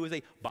guy who is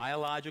a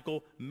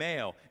biological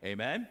male.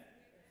 Amen?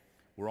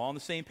 We're all on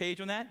the same page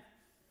on that?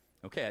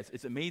 Okay,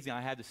 it's amazing. I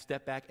had to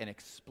step back and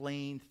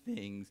explain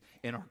things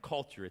in our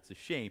culture. It's a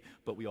shame,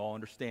 but we all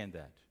understand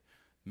that.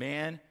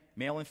 Man,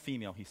 male and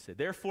female, he said.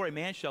 Therefore, a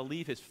man shall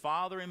leave his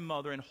father and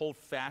mother and hold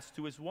fast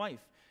to his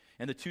wife,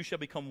 and the two shall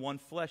become one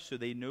flesh, so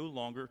they no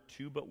longer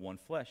two but one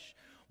flesh.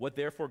 What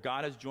therefore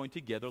God has joined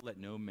together, let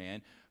no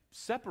man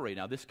separate.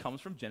 Now, this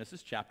comes from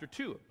Genesis chapter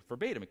 2,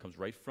 verbatim. It comes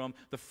right from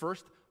the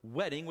first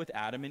wedding with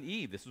Adam and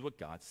Eve. This is what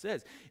God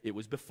says. It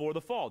was before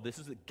the fall. This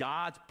is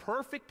God's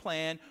perfect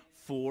plan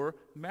for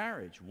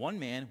marriage. One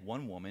man,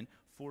 one woman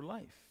for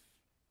life.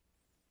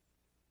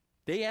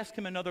 They ask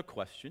him another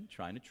question,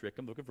 trying to trick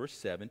him. Look at verse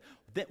 7.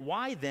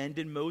 Why then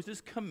did Moses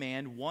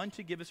command one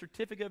to give a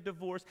certificate of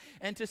divorce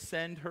and to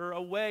send her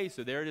away?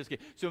 So there it is.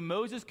 So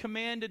Moses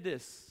commanded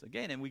this.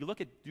 Again, and we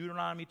look at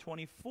Deuteronomy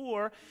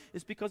 24,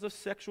 it's because of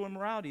sexual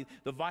immorality,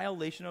 the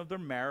violation of their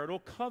marital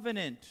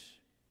covenant.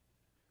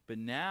 But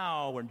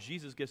now, when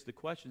Jesus gets the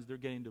questions, they're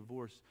getting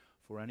divorced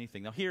for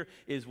anything. Now, here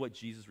is what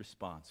Jesus'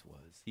 response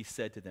was. He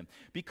said to them,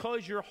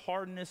 because your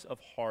hardness of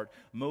heart,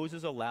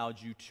 Moses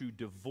allowed you to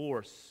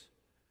divorce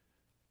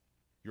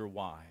your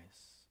wives.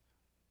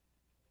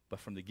 But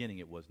from the beginning,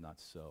 it was not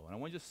so. And I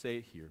want to just say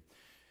it here.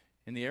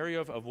 In the area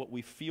of what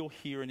we feel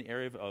here in the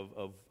area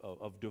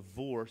of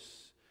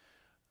divorce,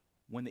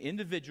 when the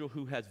individual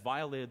who has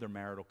violated their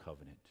marital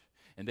covenant,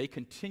 and they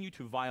continue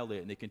to violate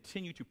it, and they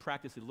continue to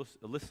practice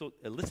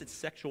illicit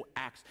sexual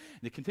acts,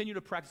 and they continue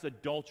to practice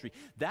adultery,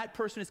 that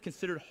person is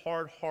considered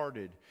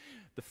hard-hearted.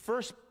 The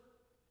first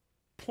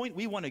point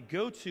we want to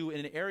go to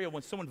in an area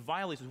when someone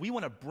violates is we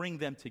want to bring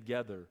them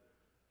together.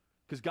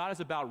 Because God is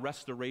about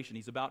restoration.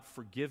 He's about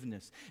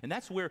forgiveness. And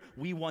that's where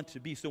we want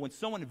to be. So when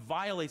someone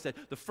violates that,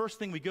 the first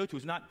thing we go to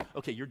is not,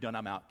 okay, you're done,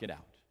 I'm out, get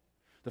out.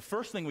 The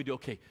first thing we do,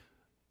 okay,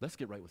 let's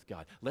get right with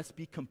God. Let's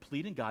be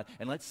complete in God,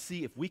 and let's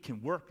see if we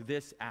can work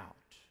this out.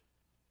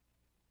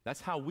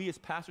 That's how we as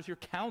pastors here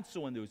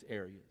counsel in those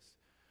areas.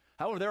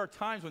 However, there are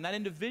times when that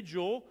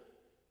individual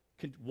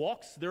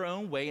walks their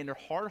own way and they're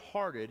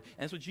hard-hearted, and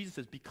that's what Jesus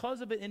says.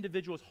 Because of an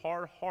individual is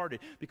hard-hearted,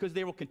 because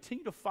they will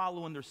continue to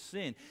follow in their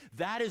sin,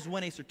 that is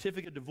when a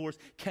certificate of divorce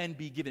can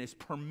be given. It's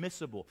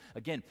permissible.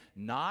 Again,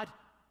 not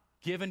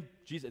given,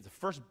 Jesus, it's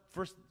the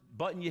first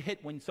button you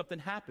hit when something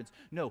happens.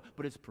 No,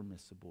 but it's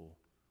permissible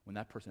when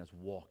that person has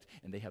walked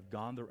and they have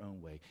gone their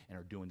own way and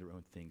are doing their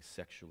own things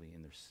sexually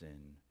in their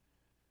sin.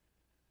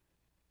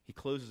 He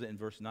closes it in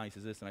verse 9. He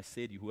says this, and I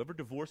say to you, whoever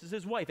divorces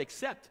his wife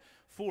except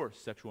for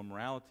sexual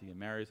immorality and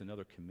marries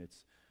another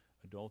commits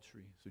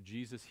adultery. So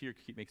Jesus here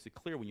makes it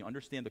clear when you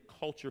understand the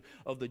culture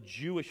of the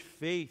Jewish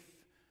faith,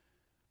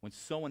 when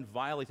someone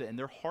violates it and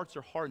their hearts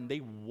are hardened,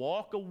 they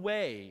walk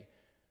away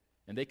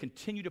and they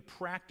continue to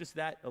practice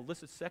that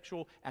illicit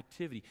sexual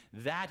activity.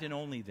 That and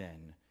only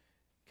then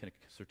can a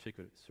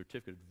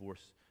certificate of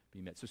divorce be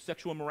met. So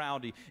sexual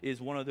immorality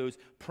is one of those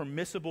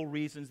permissible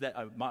reasons that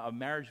a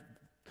marriage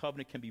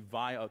covenant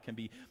can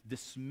be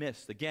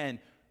dismissed. Again,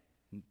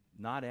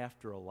 not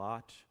after a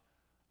lot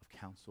of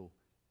counsel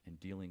and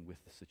dealing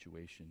with the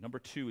situation. Number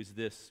 2 is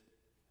this,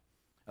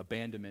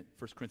 abandonment.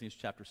 1 Corinthians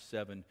chapter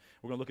 7.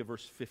 We're going to look at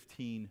verse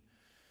 15.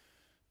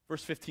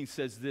 Verse 15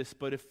 says this,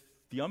 but if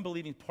the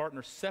unbelieving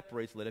partner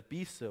separates, let it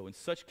be so. In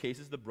such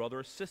cases, the brother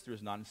or sister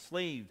is not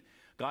enslaved.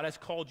 God has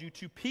called you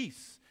to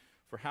peace.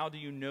 For how do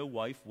you know,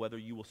 wife, whether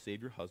you will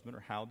save your husband, or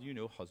how do you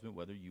know, husband,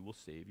 whether you will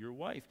save your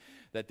wife?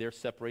 That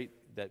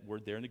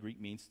word there in the Greek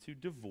means to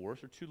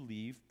divorce or to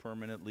leave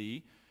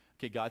permanently.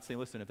 Okay, God's saying,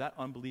 listen, if that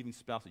unbelieving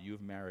spouse that you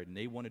have married and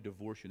they want to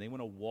divorce you, and they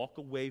want to walk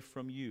away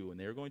from you, and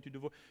they're going to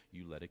divorce,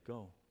 you let it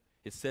go.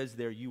 It says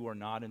there, you are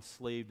not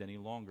enslaved any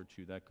longer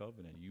to that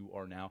covenant. You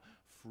are now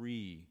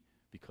free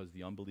because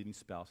the unbelieving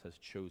spouse has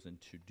chosen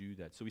to do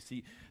that. So we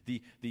see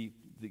the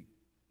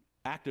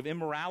act of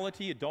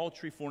immorality,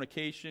 adultery,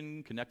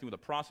 fornication, connecting with a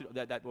prostitute.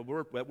 That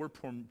word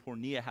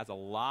porneia has a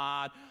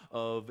lot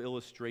of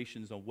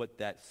illustrations on what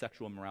that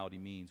sexual immorality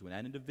means. When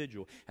an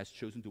individual has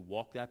chosen to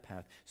walk that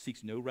path,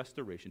 seeks no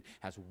restoration,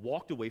 has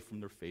walked away from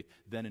their faith,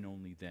 then and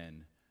only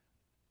then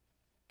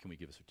can we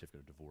give a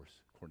certificate of divorce,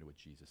 according to what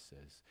Jesus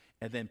says.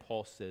 And then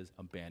Paul says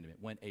abandonment.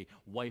 When a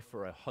wife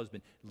or a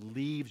husband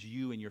leaves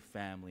you and your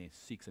family and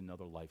seeks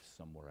another life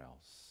somewhere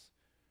else.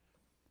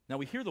 Now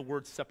we hear the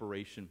word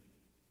separation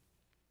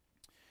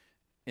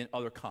in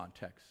other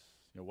contexts.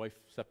 Your wife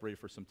separated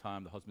for some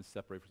time, the husband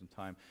separated for some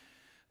time.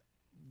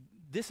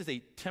 This is a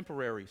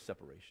temporary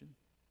separation.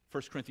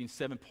 1 Corinthians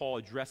 7, Paul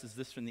addresses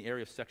this from the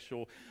area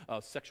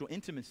of sexual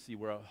intimacy,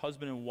 where a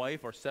husband and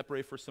wife are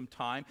separated for some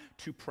time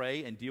to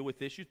pray and deal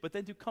with issues, but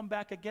then to come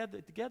back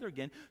together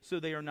again so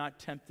they are not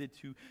tempted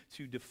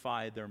to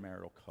defy their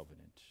marital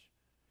covenant.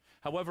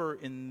 However,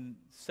 in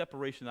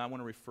separation I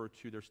want to refer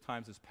to, there's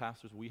times as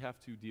pastors we have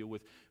to deal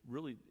with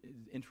really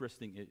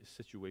interesting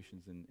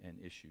situations and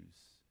issues.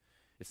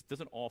 It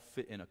doesn't all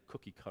fit in a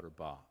cookie-cutter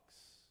box.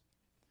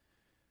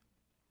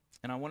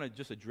 And I want to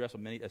just address,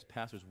 as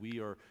pastors, we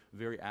are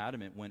very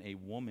adamant when a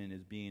woman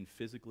is being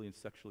physically and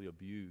sexually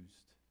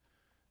abused,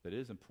 that it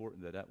is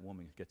important that that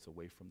woman gets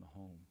away from the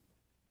home.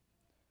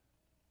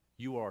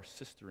 You are our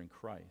sister in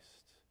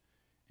Christ,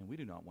 and we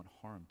do not want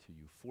harm to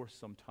you for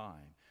some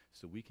time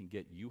so we can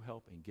get you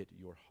help and get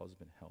your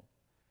husband help.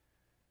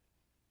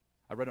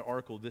 I read an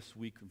article this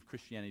week from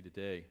Christianity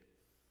Today,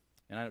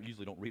 and I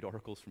usually don't read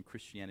articles from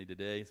Christianity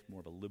Today. It's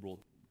more of a liberal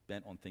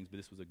bent on things, but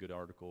this was a good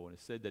article, and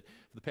it said that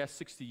for the past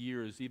 60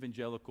 years,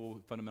 evangelical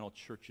fundamental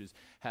churches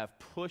have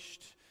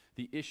pushed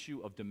the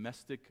issue of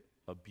domestic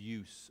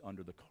abuse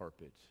under the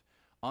carpet,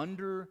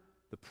 under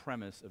the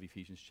premise of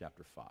Ephesians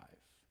chapter 5.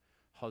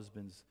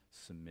 Husbands,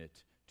 submit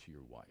to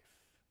your wife.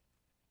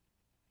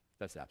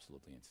 That's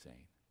absolutely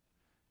insane.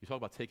 You talk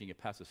about taking a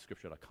passage of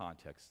scripture out of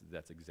context,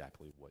 that's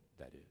exactly what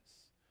that is.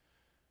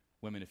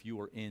 Women, if you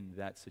are in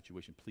that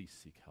situation, please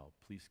seek help.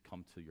 Please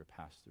come to your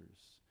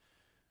pastors.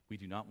 We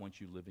do not want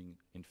you living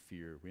in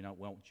fear. We do not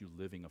want you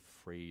living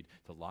afraid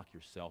to lock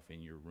yourself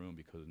in your room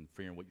because in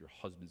fearing what your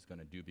husband's going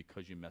to do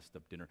because you messed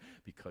up dinner,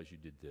 because you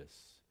did this.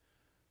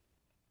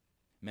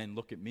 Men,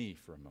 look at me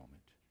for a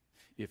moment.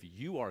 If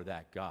you are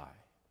that guy,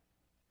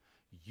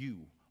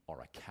 you are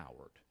a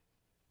coward.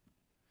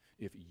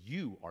 If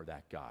you are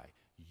that guy,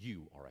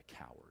 you are a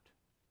coward.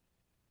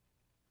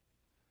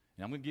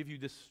 And I'm going to give you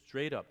this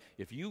straight up.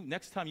 If you,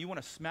 next time you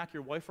want to smack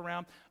your wife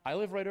around, I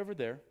live right over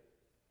there.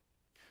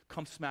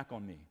 Come smack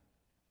on me.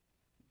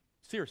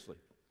 Seriously.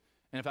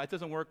 And if that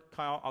doesn't work,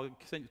 Kyle,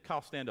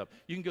 Kyle, stand up.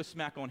 You can go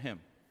smack on him.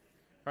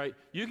 All right?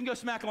 You can go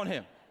smack on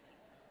him.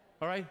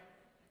 All right?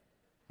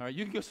 All right,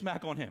 you can go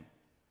smack on him.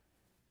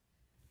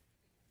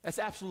 That's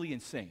absolutely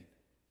insane.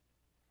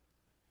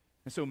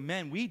 And so,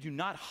 men, we do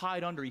not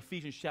hide under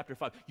Ephesians chapter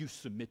 5. You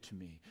submit to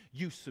me.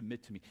 You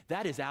submit to me.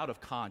 That is out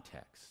of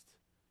context.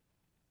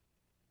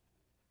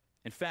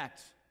 In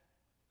fact,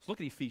 let's look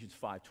at Ephesians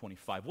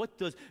 5:25. What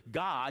does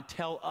God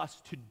tell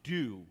us to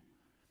do?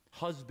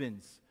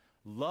 Husbands,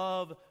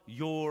 love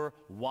your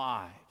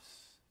wives.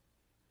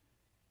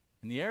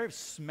 In the area of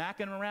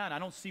smacking around, I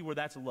don't see where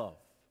that's love.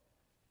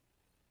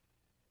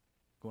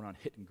 Going on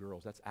hitting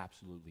girls, that's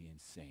absolutely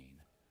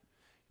insane.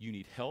 You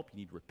need help, you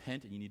need to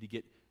repent, and you need to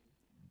get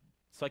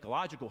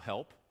psychological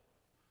help.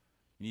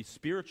 You need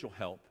spiritual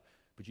help,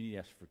 but you need to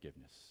ask for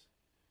forgiveness.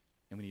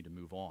 And we need to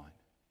move on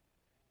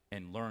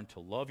and learn to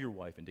love your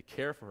wife and to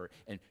care for her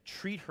and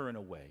treat her in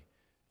a way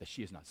that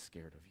she is not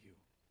scared of you.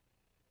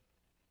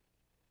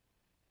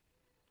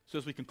 So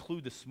as we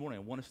conclude this morning,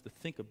 I want us to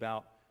think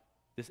about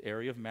this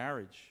area of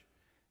marriage.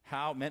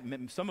 How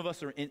some of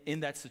us are in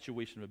that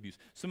situation of abuse.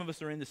 Some of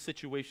us are in the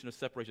situation of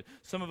separation.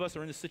 Some of us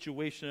are in the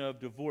situation of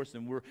divorce,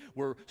 and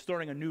we're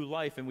starting a new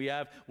life, and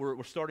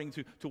we're starting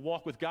to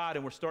walk with God,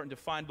 and we're starting to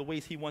find the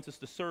ways He wants us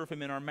to serve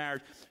Him in our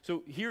marriage.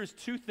 So here's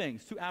two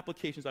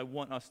applications I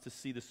want us to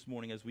see this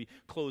morning as we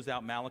close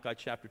out Malachi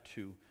chapter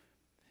 2.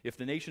 If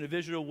the nation of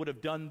Israel would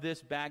have done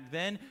this back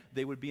then,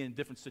 they would be in a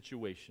different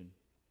situation.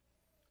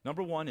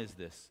 Number one is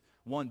this.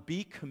 One,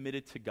 be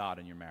committed to God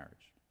in your marriage.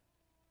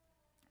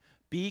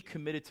 Be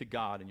committed to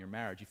God in your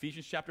marriage.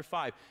 Ephesians chapter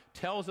 5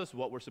 tells us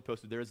what we're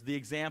supposed to do. There's the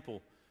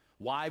example.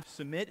 Wives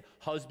submit,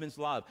 husbands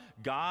love.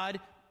 God,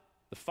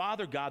 the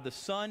Father, God, the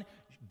Son,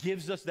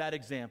 gives us that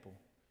example.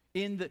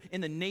 In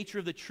the nature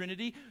of the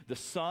Trinity, the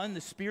Son,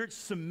 the Spirit,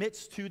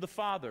 submits to the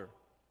Father.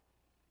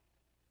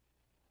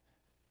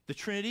 The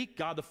Trinity,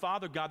 God the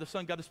Father, God the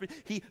Son, God the Spirit,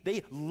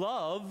 they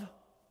love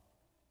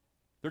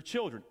their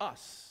children,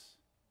 us.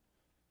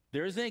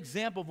 There is an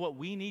example of what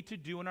we need to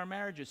do in our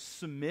marriages.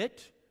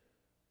 Submit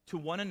to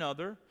one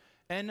another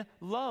and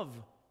love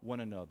one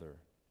another.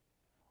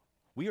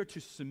 We are to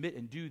submit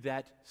and do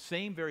that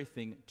same very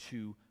thing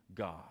to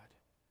God.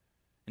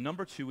 And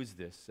number two is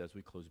this, as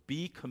we close.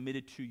 Be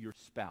committed to your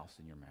spouse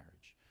in your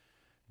marriage.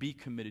 Be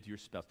committed to your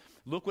spouse.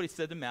 Look what it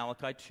said in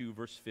Malachi 2,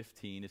 verse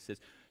 15. It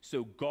says,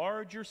 so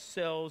guard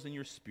yourselves in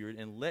your spirit,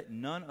 and let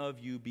none of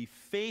you be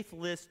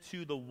faithless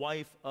to the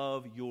wife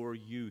of your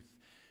youth.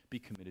 Be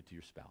committed to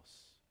your spouse.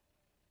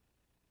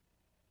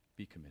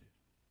 Be committed.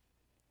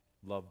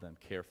 Love them,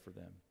 care for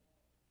them,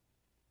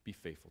 be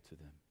faithful to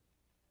them.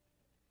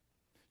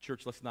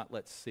 Church, let's not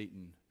let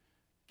Satan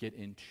get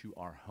into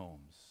our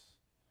homes,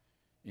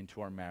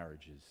 into our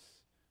marriages.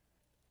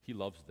 He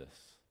loves this.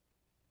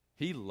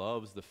 He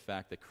loves the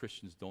fact that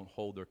Christians don't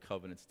hold their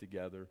covenants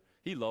together.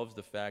 He loves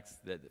the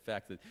fact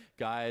that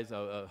guys,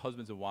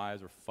 husbands and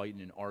wives are fighting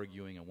and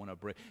arguing and want to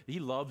break. He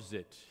loves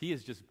it.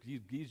 He's just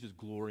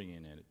glorying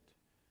in it.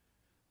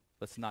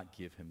 Let's not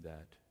give him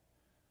that.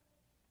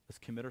 Let's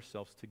commit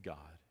ourselves to God.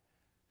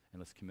 And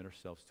let's commit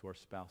ourselves to our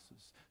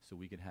spouses so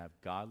we can have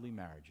godly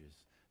marriages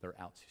that are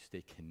out to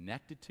stay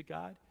connected to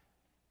God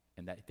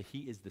and that He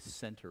is the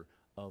center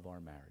of our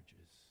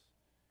marriages.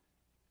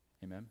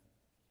 Amen?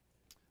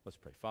 Let's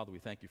pray. Father, we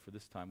thank You for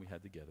this time we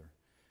had together.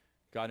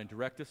 God, and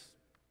direct us.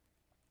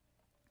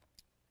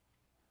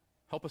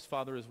 Help us,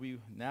 Father, as we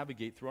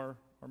navigate through our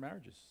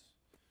marriages.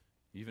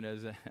 Even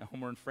as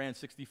Elmer and Fran,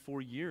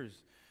 64 years,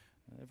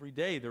 every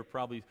day they're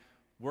probably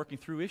working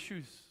through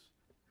issues.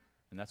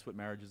 And that's what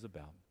marriage is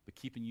about, but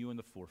keeping You in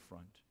the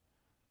forefront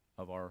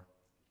of our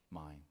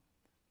mind.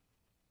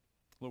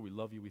 Lord, we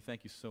love You. We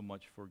thank You so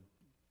much for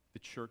the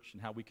church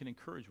and how we can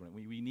encourage one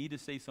another. We need to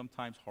say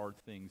sometimes hard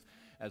things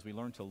as we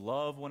learn to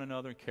love one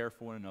another and care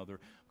for one another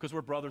because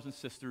we're brothers and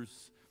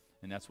sisters,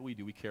 and that's what we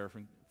do. We care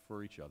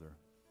for each other.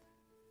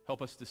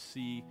 Help us to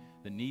see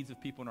the needs of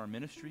people in our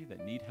ministry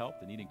that need help,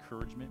 that need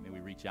encouragement. May we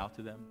reach out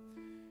to them.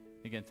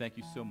 Again, thank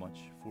You so much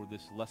for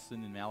this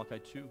lesson in Malachi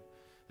 2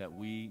 that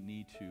we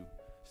need to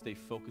stay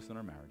focused on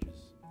our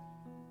marriages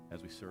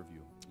as we serve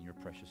You. In Your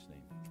precious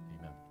name,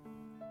 amen.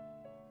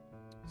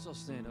 So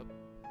stand up.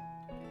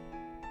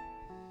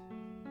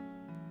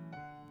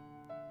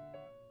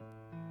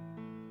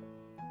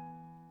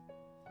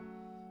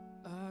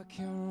 I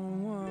count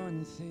on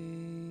one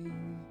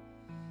thing.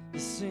 The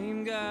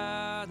same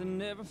God that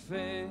never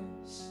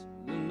fails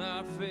will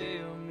not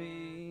fail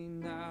me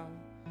now.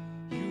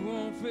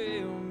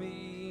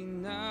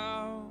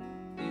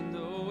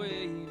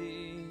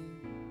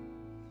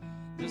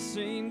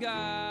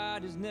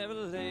 never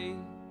late.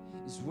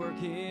 He's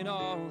working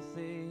all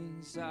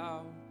things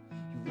out.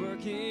 You're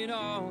working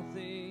all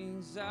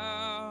things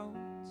out.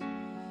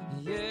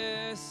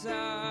 Yes,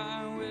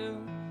 I will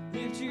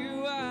lift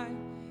you high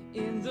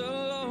in the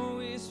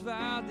lowest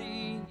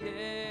valley.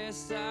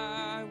 Yes,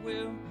 I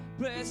will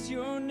bless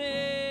your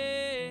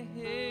name.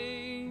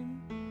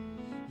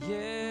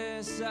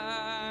 Yes,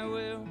 I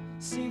will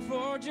sing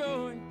for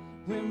joy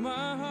when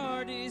my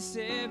heart is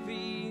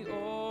heavy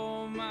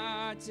all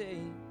my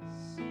days.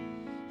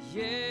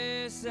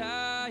 Yes,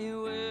 I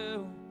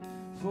will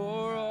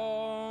for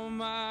all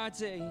my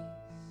days.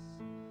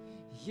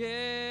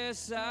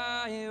 Yes,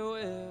 I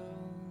will.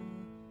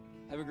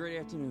 Have a great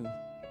afternoon.